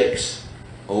 6,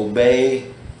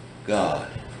 obey God.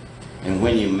 And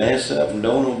when you mess up and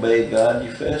don't obey God,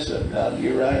 you fess up. God,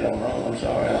 you're right, I'm wrong, I'm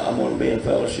sorry, I'm going to be in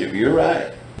fellowship. You're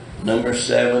right. Number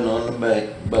 7 on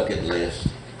the bucket list.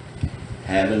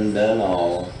 Having done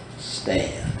all,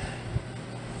 stand.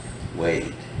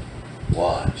 Wait.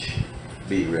 Watch.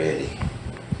 Be ready.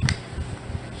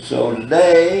 So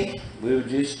today, we would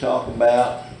just talk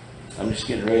about, I'm just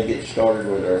getting ready to get started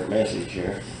with our message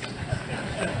here.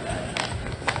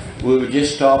 We would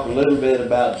just talk a little bit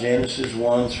about Genesis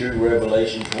 1 through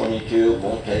Revelation 22. It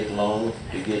won't take long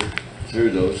to get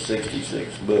through those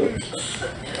 66 books.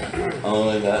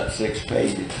 Only got 6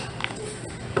 pages.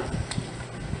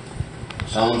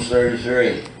 Psalms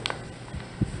 33.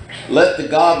 Let the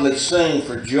godly sing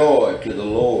for joy to the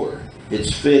Lord.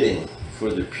 It's fitting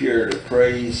for the pure to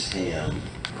praise Him.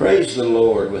 Praise the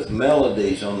Lord with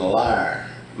melodies on the lyre.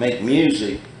 Make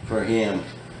music for Him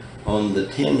on the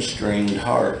 10-stringed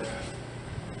harp.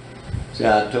 See,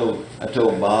 I told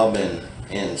Bob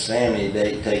and Sammy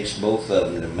it takes both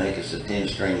of them to make us a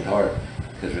 10-stringed harp,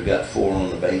 because we've got 4 on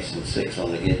the bass and 6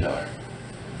 on the guitar.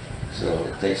 So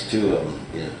it takes 2 of them.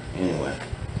 Yeah, anyway.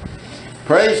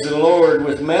 Praise the Lord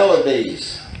with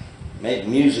melodies. Make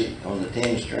music on the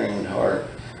 10-stringed harp.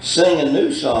 Sing a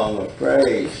new song of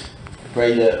praise.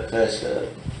 Prayed up, fessed up,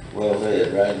 well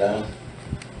fed, right down.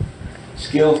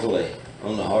 Skillfully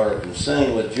on the harp and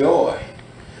sing with joy.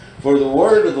 For the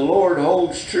word of the Lord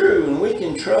holds true, and we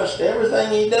can trust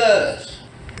everything He does.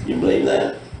 You believe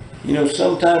that? You know,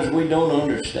 sometimes we don't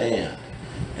understand.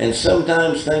 And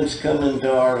sometimes things come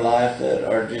into our life that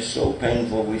are just so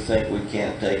painful we think we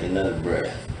can't take another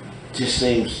breath. It just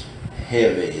seems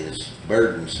heavy, it's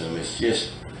burdensome, it's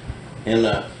just,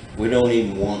 and we don't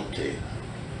even want to.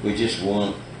 We just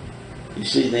want, you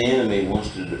see, the enemy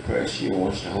wants to depress you,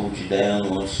 wants to hold you down,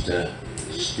 wants to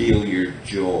steal your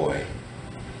joy.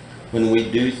 When we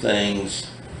do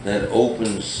things that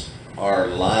opens our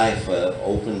life up,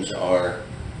 opens our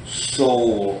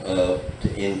soul up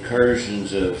to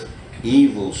incursions of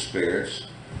evil spirits,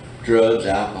 drugs,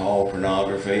 alcohol,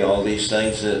 pornography, all these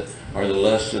things that are the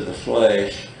lust of the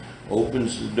flesh,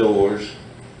 opens the doors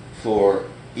for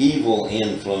evil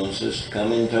influences to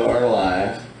come into our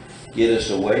life, get us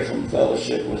away from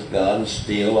fellowship with God and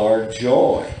steal our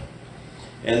joy.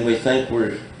 And we think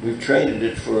we've traded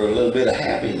it for a little bit of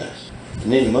happiness.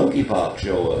 And then monkeypox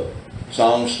show up.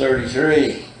 Psalms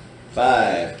 33.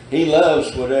 5. He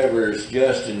loves whatever is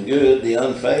just and good. The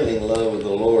unfailing love of the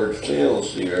Lord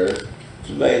fills the earth. It's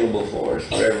available for us,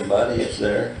 for everybody. It's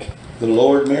there. The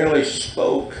Lord merely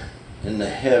spoke, and the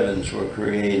heavens were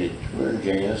created. We're in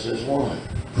Genesis 1.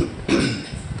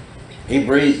 He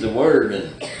breathed the word,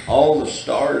 and all the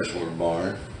stars were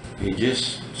born. He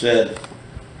just said,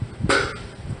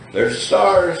 there's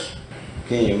stars.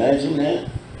 Can you imagine that?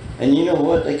 And you know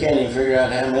what? They can't even figure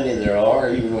out how many there are,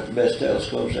 even with the best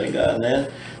telescopes they got. And then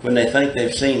when they think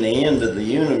they've seen the end of the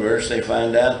universe, they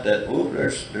find out that, ooh,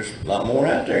 there's a lot more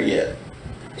out there yet.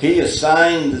 He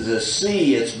assigned the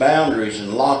sea its boundaries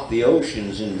and locked the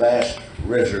oceans in vast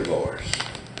reservoirs.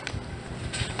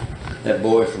 That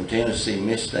boy from Tennessee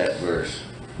missed that verse.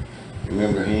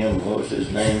 Remember him? What was his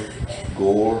name?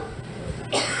 Gore.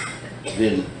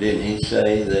 Didn't he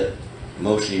say that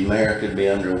most of America could be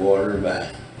underwater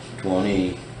by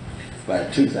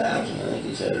 2000, I think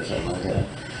he said, or something like that.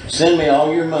 Send me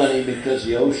all your money because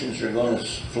the oceans are going to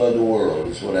flood the world,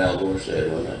 is what Al Gore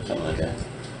said, wasn't it? Something like that.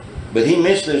 But he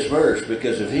missed this verse,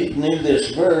 because if he knew this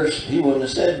verse, he wouldn't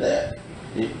have said that.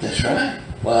 That's right.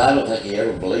 Well, I don't think he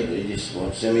ever believed it. He just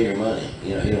wants, send me your money.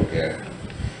 You know, he don't care.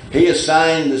 He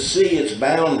assigned the sea its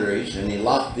boundaries, and he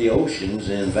locked the oceans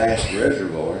in vast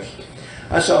reservoirs.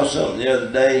 I saw something the other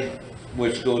day,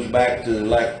 which goes back to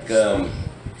like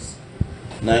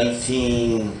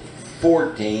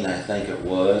 1914, I think it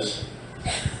was.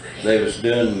 They was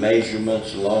doing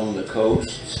measurements along the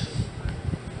coasts,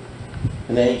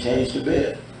 and they ain't changed a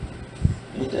bit.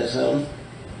 Ain't that something?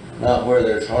 Not where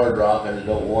there's hard rock and it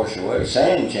don't wash away.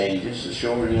 Sand changes, the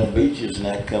shore, beaches and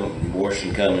that come wash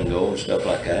and come and go and stuff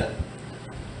like that.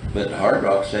 But the hard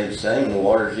rock stays the same, and the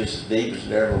water's just as deep as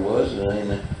it ever was.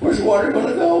 And where's the water going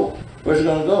to go? Where's it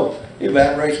going to go? It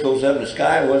evaporates, goes up in the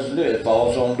sky. What does it do? It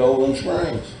falls on Dolan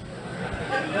Springs.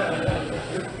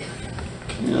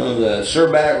 You know, the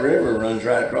Surbat River runs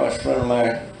right across the front of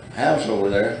my house over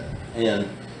there, and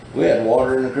we had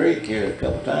water in the creek here a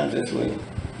couple times this week.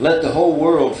 Let the whole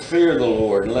world fear the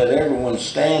Lord, and let everyone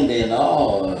stand in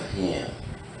awe of Him.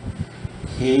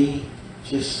 He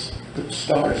just put the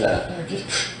stars out there.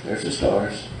 There's the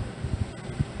stars.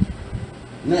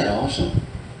 Isn't that awesome?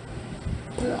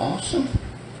 Isn't that awesome?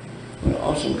 What an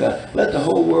awesome God. Let the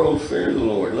whole world fear the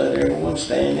Lord. Let everyone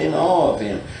stand in awe of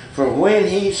him. For when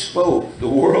he spoke, the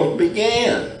world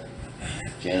began.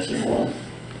 Genesis 1.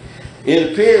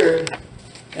 It appeared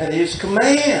at his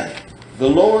command. The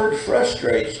Lord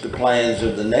frustrates the plans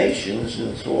of the nations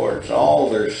and thwarts all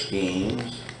their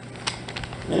schemes.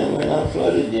 And we're not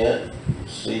flooded yet. The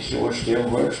seashore's still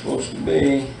where it's supposed to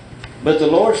be. But the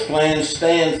Lord's plans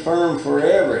stand firm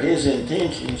forever. His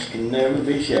intentions can never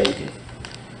be shaken.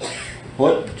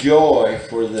 What joy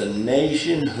for the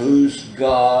nation whose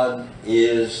God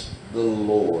is the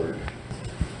Lord.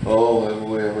 Oh, have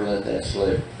we ever let that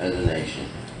slip as a nation?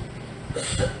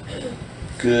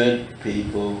 Good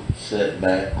people sit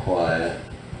back quiet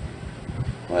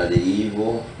while the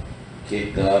evil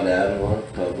kick God out of our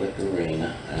public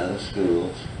arena, out of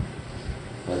schools,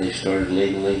 while they started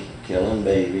legally killing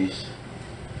babies,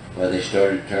 while they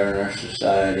started turning our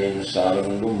society into Sodom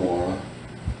and Gomorrah.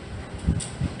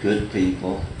 Good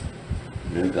people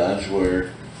knew God's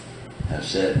word, have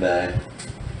sat back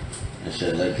and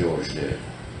said, let George do it.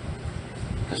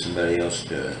 Let somebody else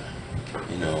do it.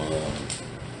 You know,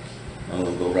 I'm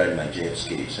going to go ride my jet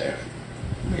skis after.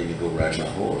 Maybe go ride my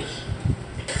horse.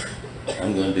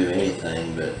 I'm going to do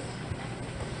anything but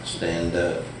stand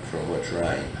up for what's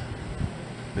right.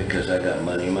 Because I got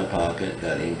money in my pocket,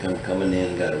 got income coming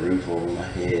in, got a roof over my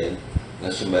head.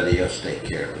 Let somebody else take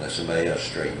care of it. Let somebody else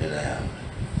straighten it out.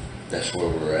 That's where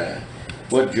we're at.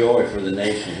 What joy for the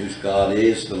nation whose God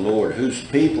is the Lord, whose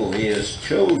people he has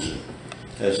chosen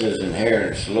as his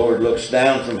inheritance. The Lord looks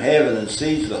down from heaven and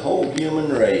sees the whole human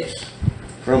race.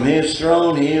 From his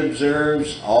throne he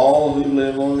observes all who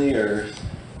live on the earth.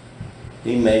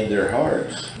 He made their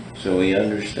hearts, so he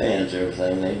understands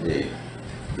everything they do.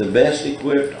 The best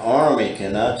equipped army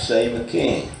cannot save a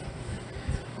king,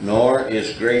 nor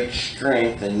is great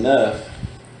strength enough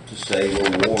to save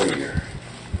a warrior.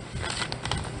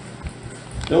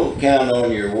 Don't count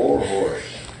on your war horse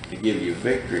to give you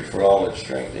victory for all its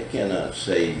strength. It cannot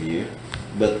save you.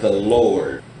 But the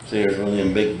Lord, see, there's one of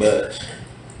them big buts.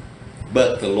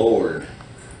 But the Lord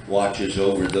watches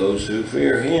over those who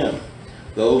fear him,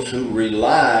 those who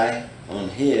rely on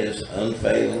his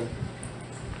unfailing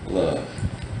love.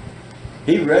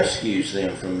 He rescues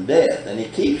them from death, and he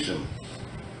keeps them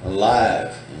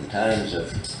alive in times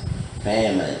of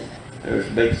famine. There was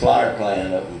a big flour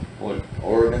plant up in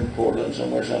Oregon, Portland,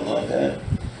 somewhere, something like that.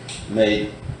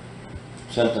 Made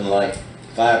something like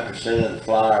 5% of the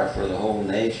flour for the whole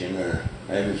nation, or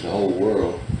maybe it's the whole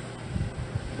world.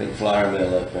 Big flour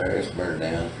mill up there, it's burned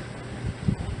down.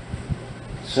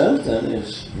 Something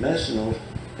is messing with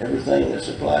everything that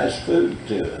supplies food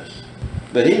to us.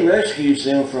 But he rescues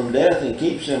them from death and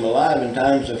keeps them alive in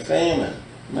times of famine.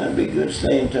 Might be good to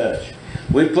stay in touch.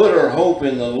 We put our hope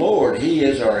in the Lord. He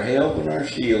is our help and our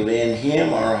shield. In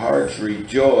him our hearts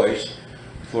rejoice,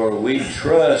 for we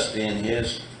trust in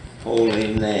his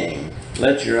holy name.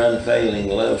 Let your unfailing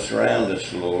love surround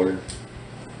us, Lord,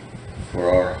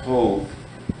 for our hope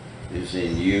is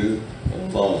in you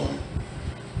alone.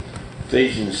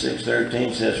 Ephesians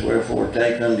 6:13 says, wherefore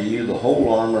take unto you the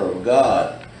whole armor of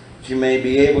God, that you may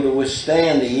be able to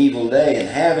withstand the evil day, and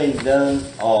having done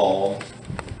all,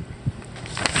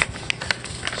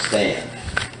 stand.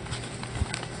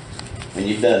 When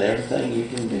you've done everything you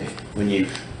can do, when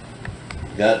you've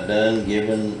got done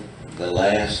giving the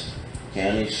last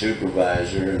county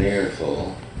supervisor an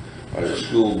earful, or the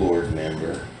school board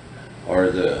member, or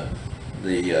the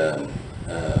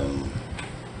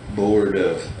board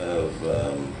of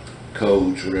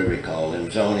codes, whatever you call them,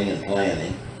 zoning and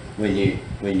planning, when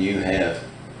you have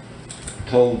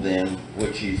told them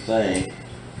what you think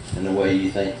and the way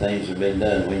you think things have been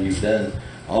done, when you've done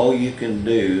all you can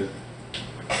do,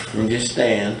 and just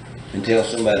stand and tell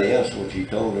somebody else what you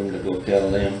told them to go tell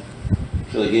them,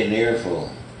 so they get an earful.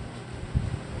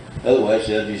 Otherwise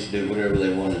they'll just do whatever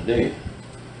they want to do.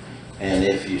 And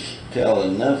if you tell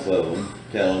enough of them,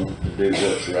 tell them to do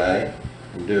what's right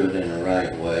and do it in the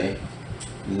right way,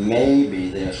 maybe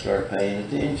they'll start paying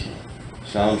attention.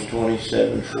 Psalms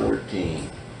 27:14.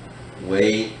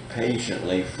 Wait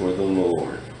patiently for the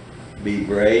Lord. Be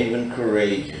brave and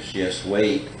courageous. Yes,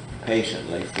 wait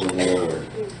patiently for the Lord.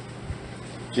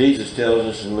 Jesus tells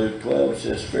us in Luke 12, it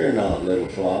says, fear not, little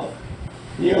flock.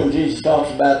 You know, when Jesus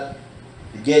talks about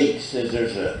the gate, he says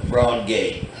there's a broad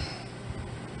gate.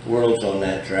 The world's on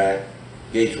that track.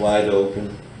 Gate's wide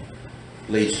open.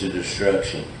 Leads to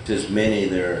destruction. It says many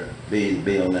there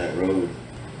be on that road.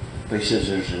 But he says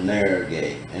there's a narrow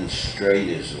gate, and straight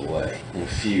is the way, and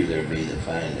few there be that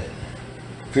find it.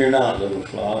 Fear not, little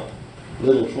flock.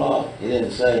 Little flock. He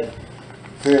didn't say,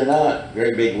 fear not,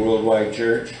 great big worldwide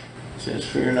church. He says,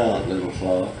 fear not, little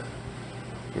flock,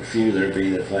 for few there be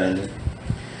that find it.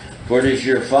 For it is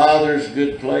your Father's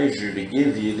good pleasure to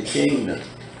give you the kingdom.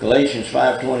 Galatians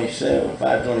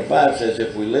 5:25 says,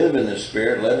 if we live in the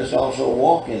Spirit, let us also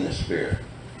walk in the Spirit.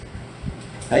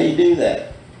 How you do that?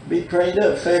 Be prayed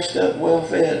up, fessed up, well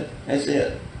fed. That's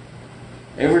it.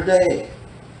 Every day.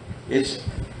 It's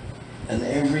an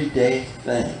everyday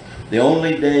thing. The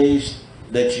only days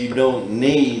that you don't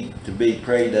need to be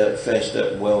prayed up, fessed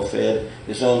up, well fed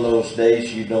is on those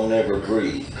days you don't ever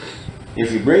breathe.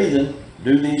 If you're breathing,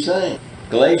 do these things.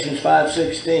 Galatians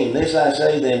 5:16, this I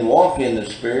say then, walk in the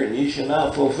Spirit, and you shall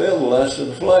not fulfill the lust of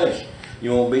the flesh.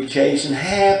 You won't be chasing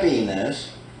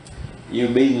happiness.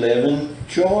 You'll be living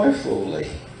joyfully.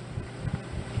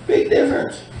 Big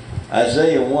difference.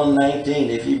 Isaiah 1:19,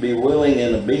 if you be willing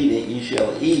and obedient, you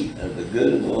shall eat of the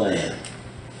good of the land.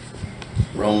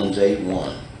 Romans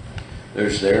 8:1,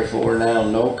 there's therefore now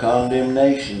no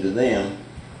condemnation to them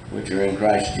which are in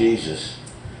Christ Jesus,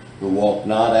 who walk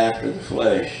not after the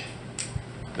flesh,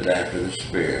 but after the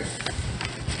Spirit.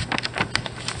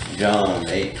 John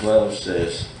 8:12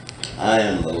 says, I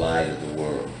am the light of the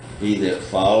world. He that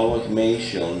followeth me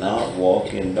shall not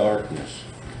walk in darkness.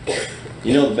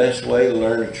 You know the best way to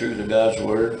learn the truth of God's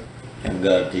Word? Have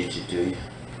God teach it to you.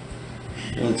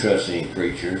 Don't trust any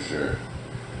preachers or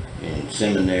in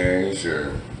seminaries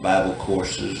or Bible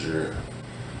courses or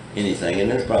anything. And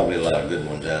there's probably a lot of good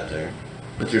ones out there.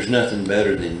 But there's nothing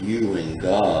better than you and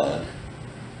God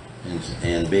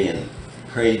and being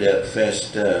prayed up,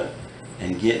 fessed up,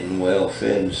 and getting well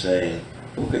fed and saying,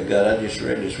 okay, God, I just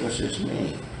read this. What's this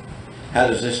mean? How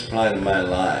does this apply to my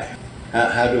life?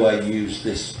 How do I use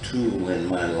this tool in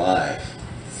my life?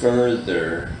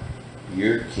 Further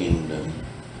your kingdom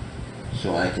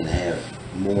so I can have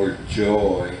more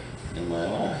joy in my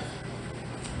life.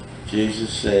 Jesus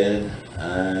said,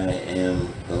 I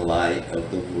am the light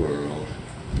of the world.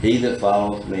 He that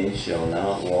followeth me shall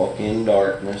not walk in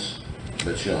darkness,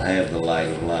 but shall have the light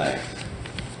of life.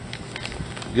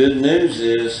 Good news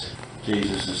is,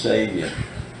 Jesus the Savior.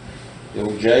 The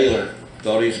old jailer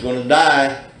thought he was going to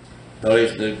die.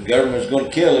 Thought the government was going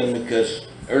to kill him because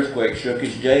earthquake shook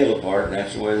his jail apart, and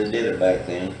that's the way they did it back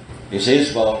then. It's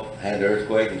his fault. Had the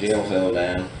earthquake and jail fell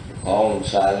down. Paul and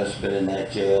Silas been in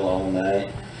that jail all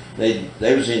night. They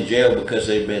was in jail because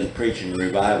they'd been preaching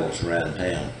revivals around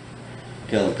town,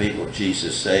 telling people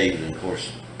Jesus saved, and of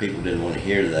course people didn't want to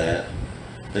hear that.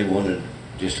 They wanted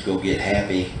just to go get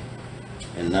happy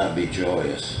and not be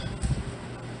joyous.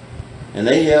 And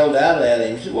they yelled out at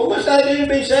him. He said, well, what must I do to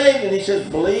be saved? And he says,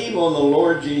 believe on the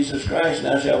Lord Jesus Christ, and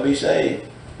thou shalt be saved.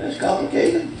 That's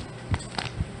complicated.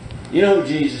 You know who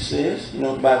Jesus is. You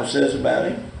know what the Bible says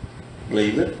about him.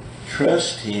 Believe it.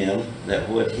 Trust him that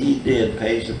what he did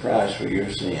pays the price for your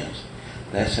sins.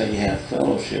 That's how you have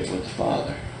fellowship with the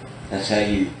Father. That's how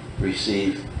you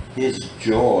receive his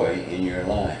joy in your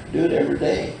life. Do it every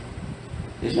day.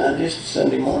 It's not just a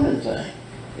Sunday morning thing.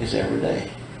 It's every day.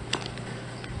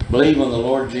 Believe on the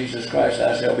Lord Jesus Christ,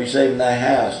 thou shalt be saved in thy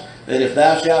house. That if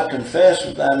thou shalt confess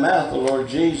with thy mouth the Lord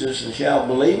Jesus, and shalt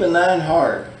believe in thine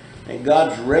heart, and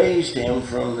God's raised him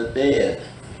from the dead,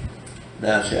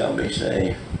 thou shalt be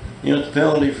saved. You know what the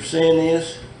penalty for sin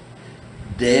is?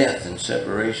 Death and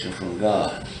separation from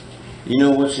God. You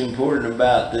know what's important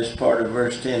about this part of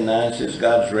verse 10:9 says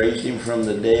God's raised him from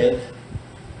the dead?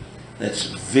 That's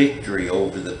victory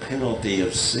over the penalty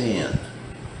of sin.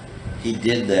 He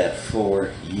did that for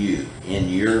you, in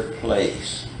your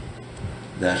place.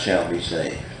 Thou shalt be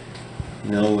saved.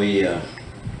 You know, we,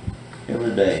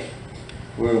 every day,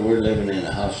 we're living in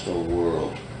a hostile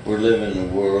world. We're living in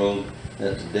a world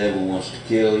that the devil wants to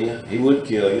kill you. He would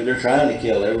kill you. They're trying to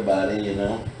kill everybody, you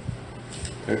know.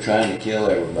 They're trying to kill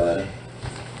everybody.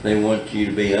 They want you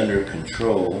to be under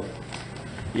control.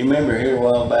 You remember here a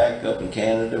while back up in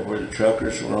Canada where the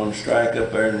truckers were on strike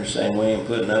up there and they're saying, we ain't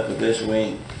putting up with this, you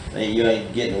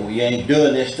ain't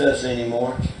doing this to us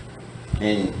anymore.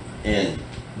 And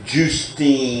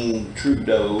Justin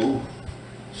Trudeau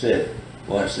said,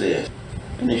 watch this.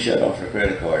 And they shut off their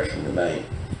credit cards from the bank.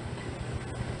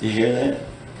 Did you hear that?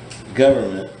 The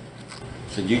government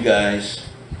said, you guys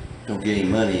don't get any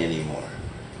money anymore.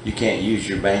 You can't use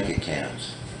your bank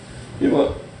accounts. You know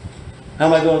what? How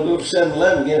am I going to go to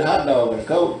 7-Eleven and get a hot dog and a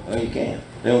Coke? Well, you can't.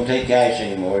 They don't take cash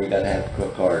anymore. You got to have a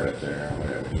card up there or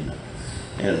whatever, you know.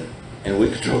 And we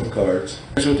control the cards.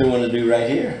 That's what they want to do right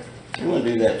here. They want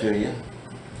to do that to you.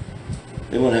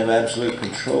 They want to have absolute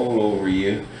control over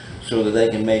you so that they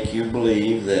can make you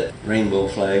believe that rainbow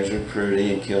flags are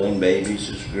pretty and killing babies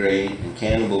is great and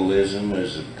cannibalism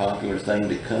is a popular thing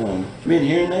to come. You been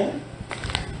hearing that?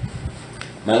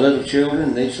 My little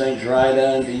children, these things write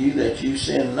unto you that you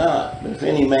sin not. But if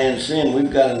any man sin, we've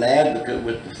got an advocate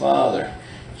with the Father,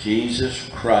 Jesus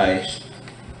Christ,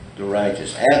 the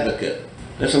righteous. Advocate.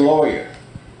 That's a lawyer,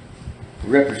 a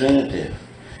representative.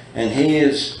 And he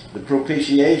is the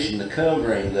propitiation, the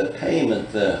covering, the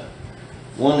payment, the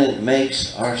one that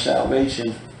makes our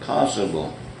salvation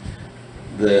possible.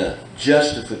 The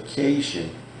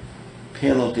justification,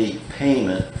 penalty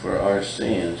payment for our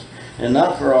sins. And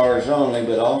not for ours only,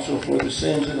 but also for the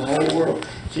sins of the whole world.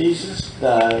 Jesus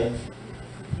died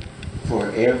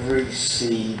for every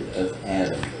seed of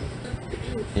Adam.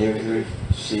 Every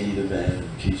seed of Adam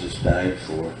Jesus died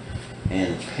for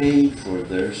and paid for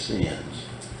their sins.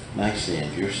 My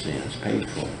sins, your sins, paid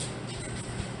for them.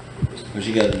 What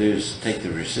you got to do is take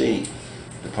the receipt,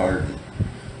 the pardon.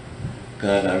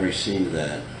 God, I receive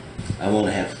that. I want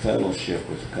to have fellowship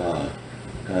with God.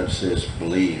 God says,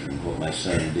 believe in what my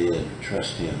son did.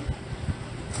 Trust him.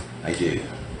 I do.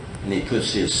 And he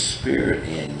puts his spirit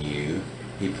in you.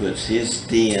 He puts his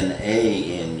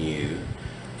DNA in you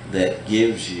that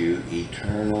gives you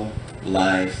eternal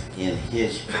life in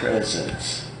his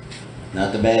presence.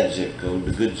 Not the bad zip code,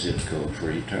 the good zip code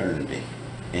for eternity.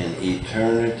 And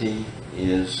eternity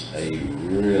is a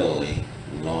really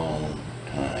long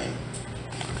time.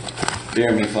 Dear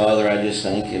Heavenly Father, I just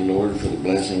thank you, Lord, for the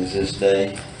blessings this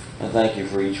day. I thank you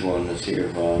for each one that's here,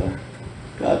 Father.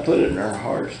 God, put it in our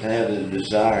hearts to have the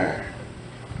desire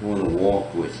to want to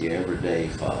walk with you every day,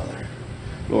 Father.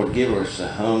 Lord, give us a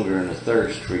hunger and a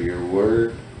thirst for your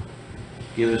word.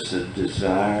 Give us a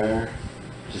desire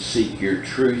to seek your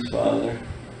truth, Father.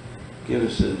 Give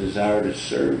us a desire to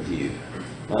serve you,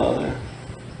 Father.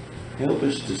 Help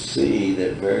us to see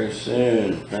that very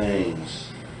soon things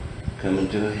coming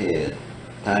to a head.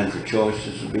 Time for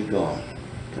choices will be gone.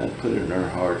 God, put it in our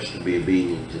hearts to be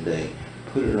obedient today.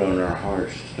 Put it on our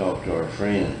hearts to talk to our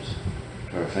friends,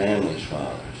 to our families,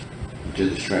 fathers, and to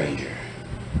the stranger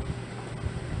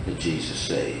that Jesus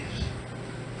saves.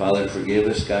 Father, forgive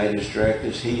us, guide us, direct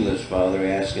us, heal us, Father. We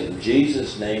ask it in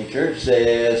Jesus' name. Church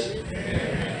says,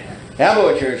 amen.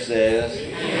 Cowboy Church says,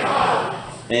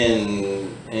 amen.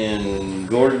 And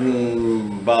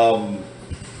Gordon Bob,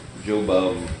 Joe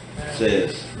Bob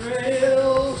says,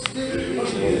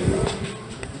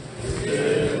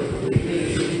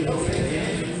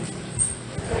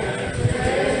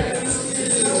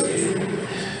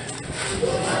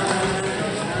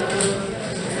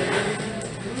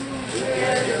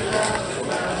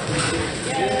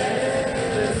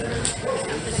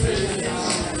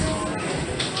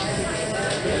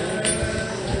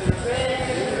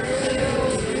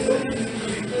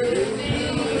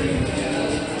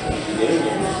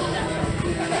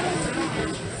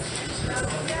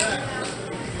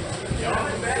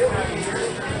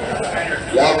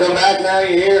 y'all come back now,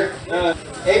 you hear?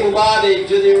 Able-bodied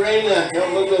to the arena.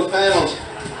 Help move those panels.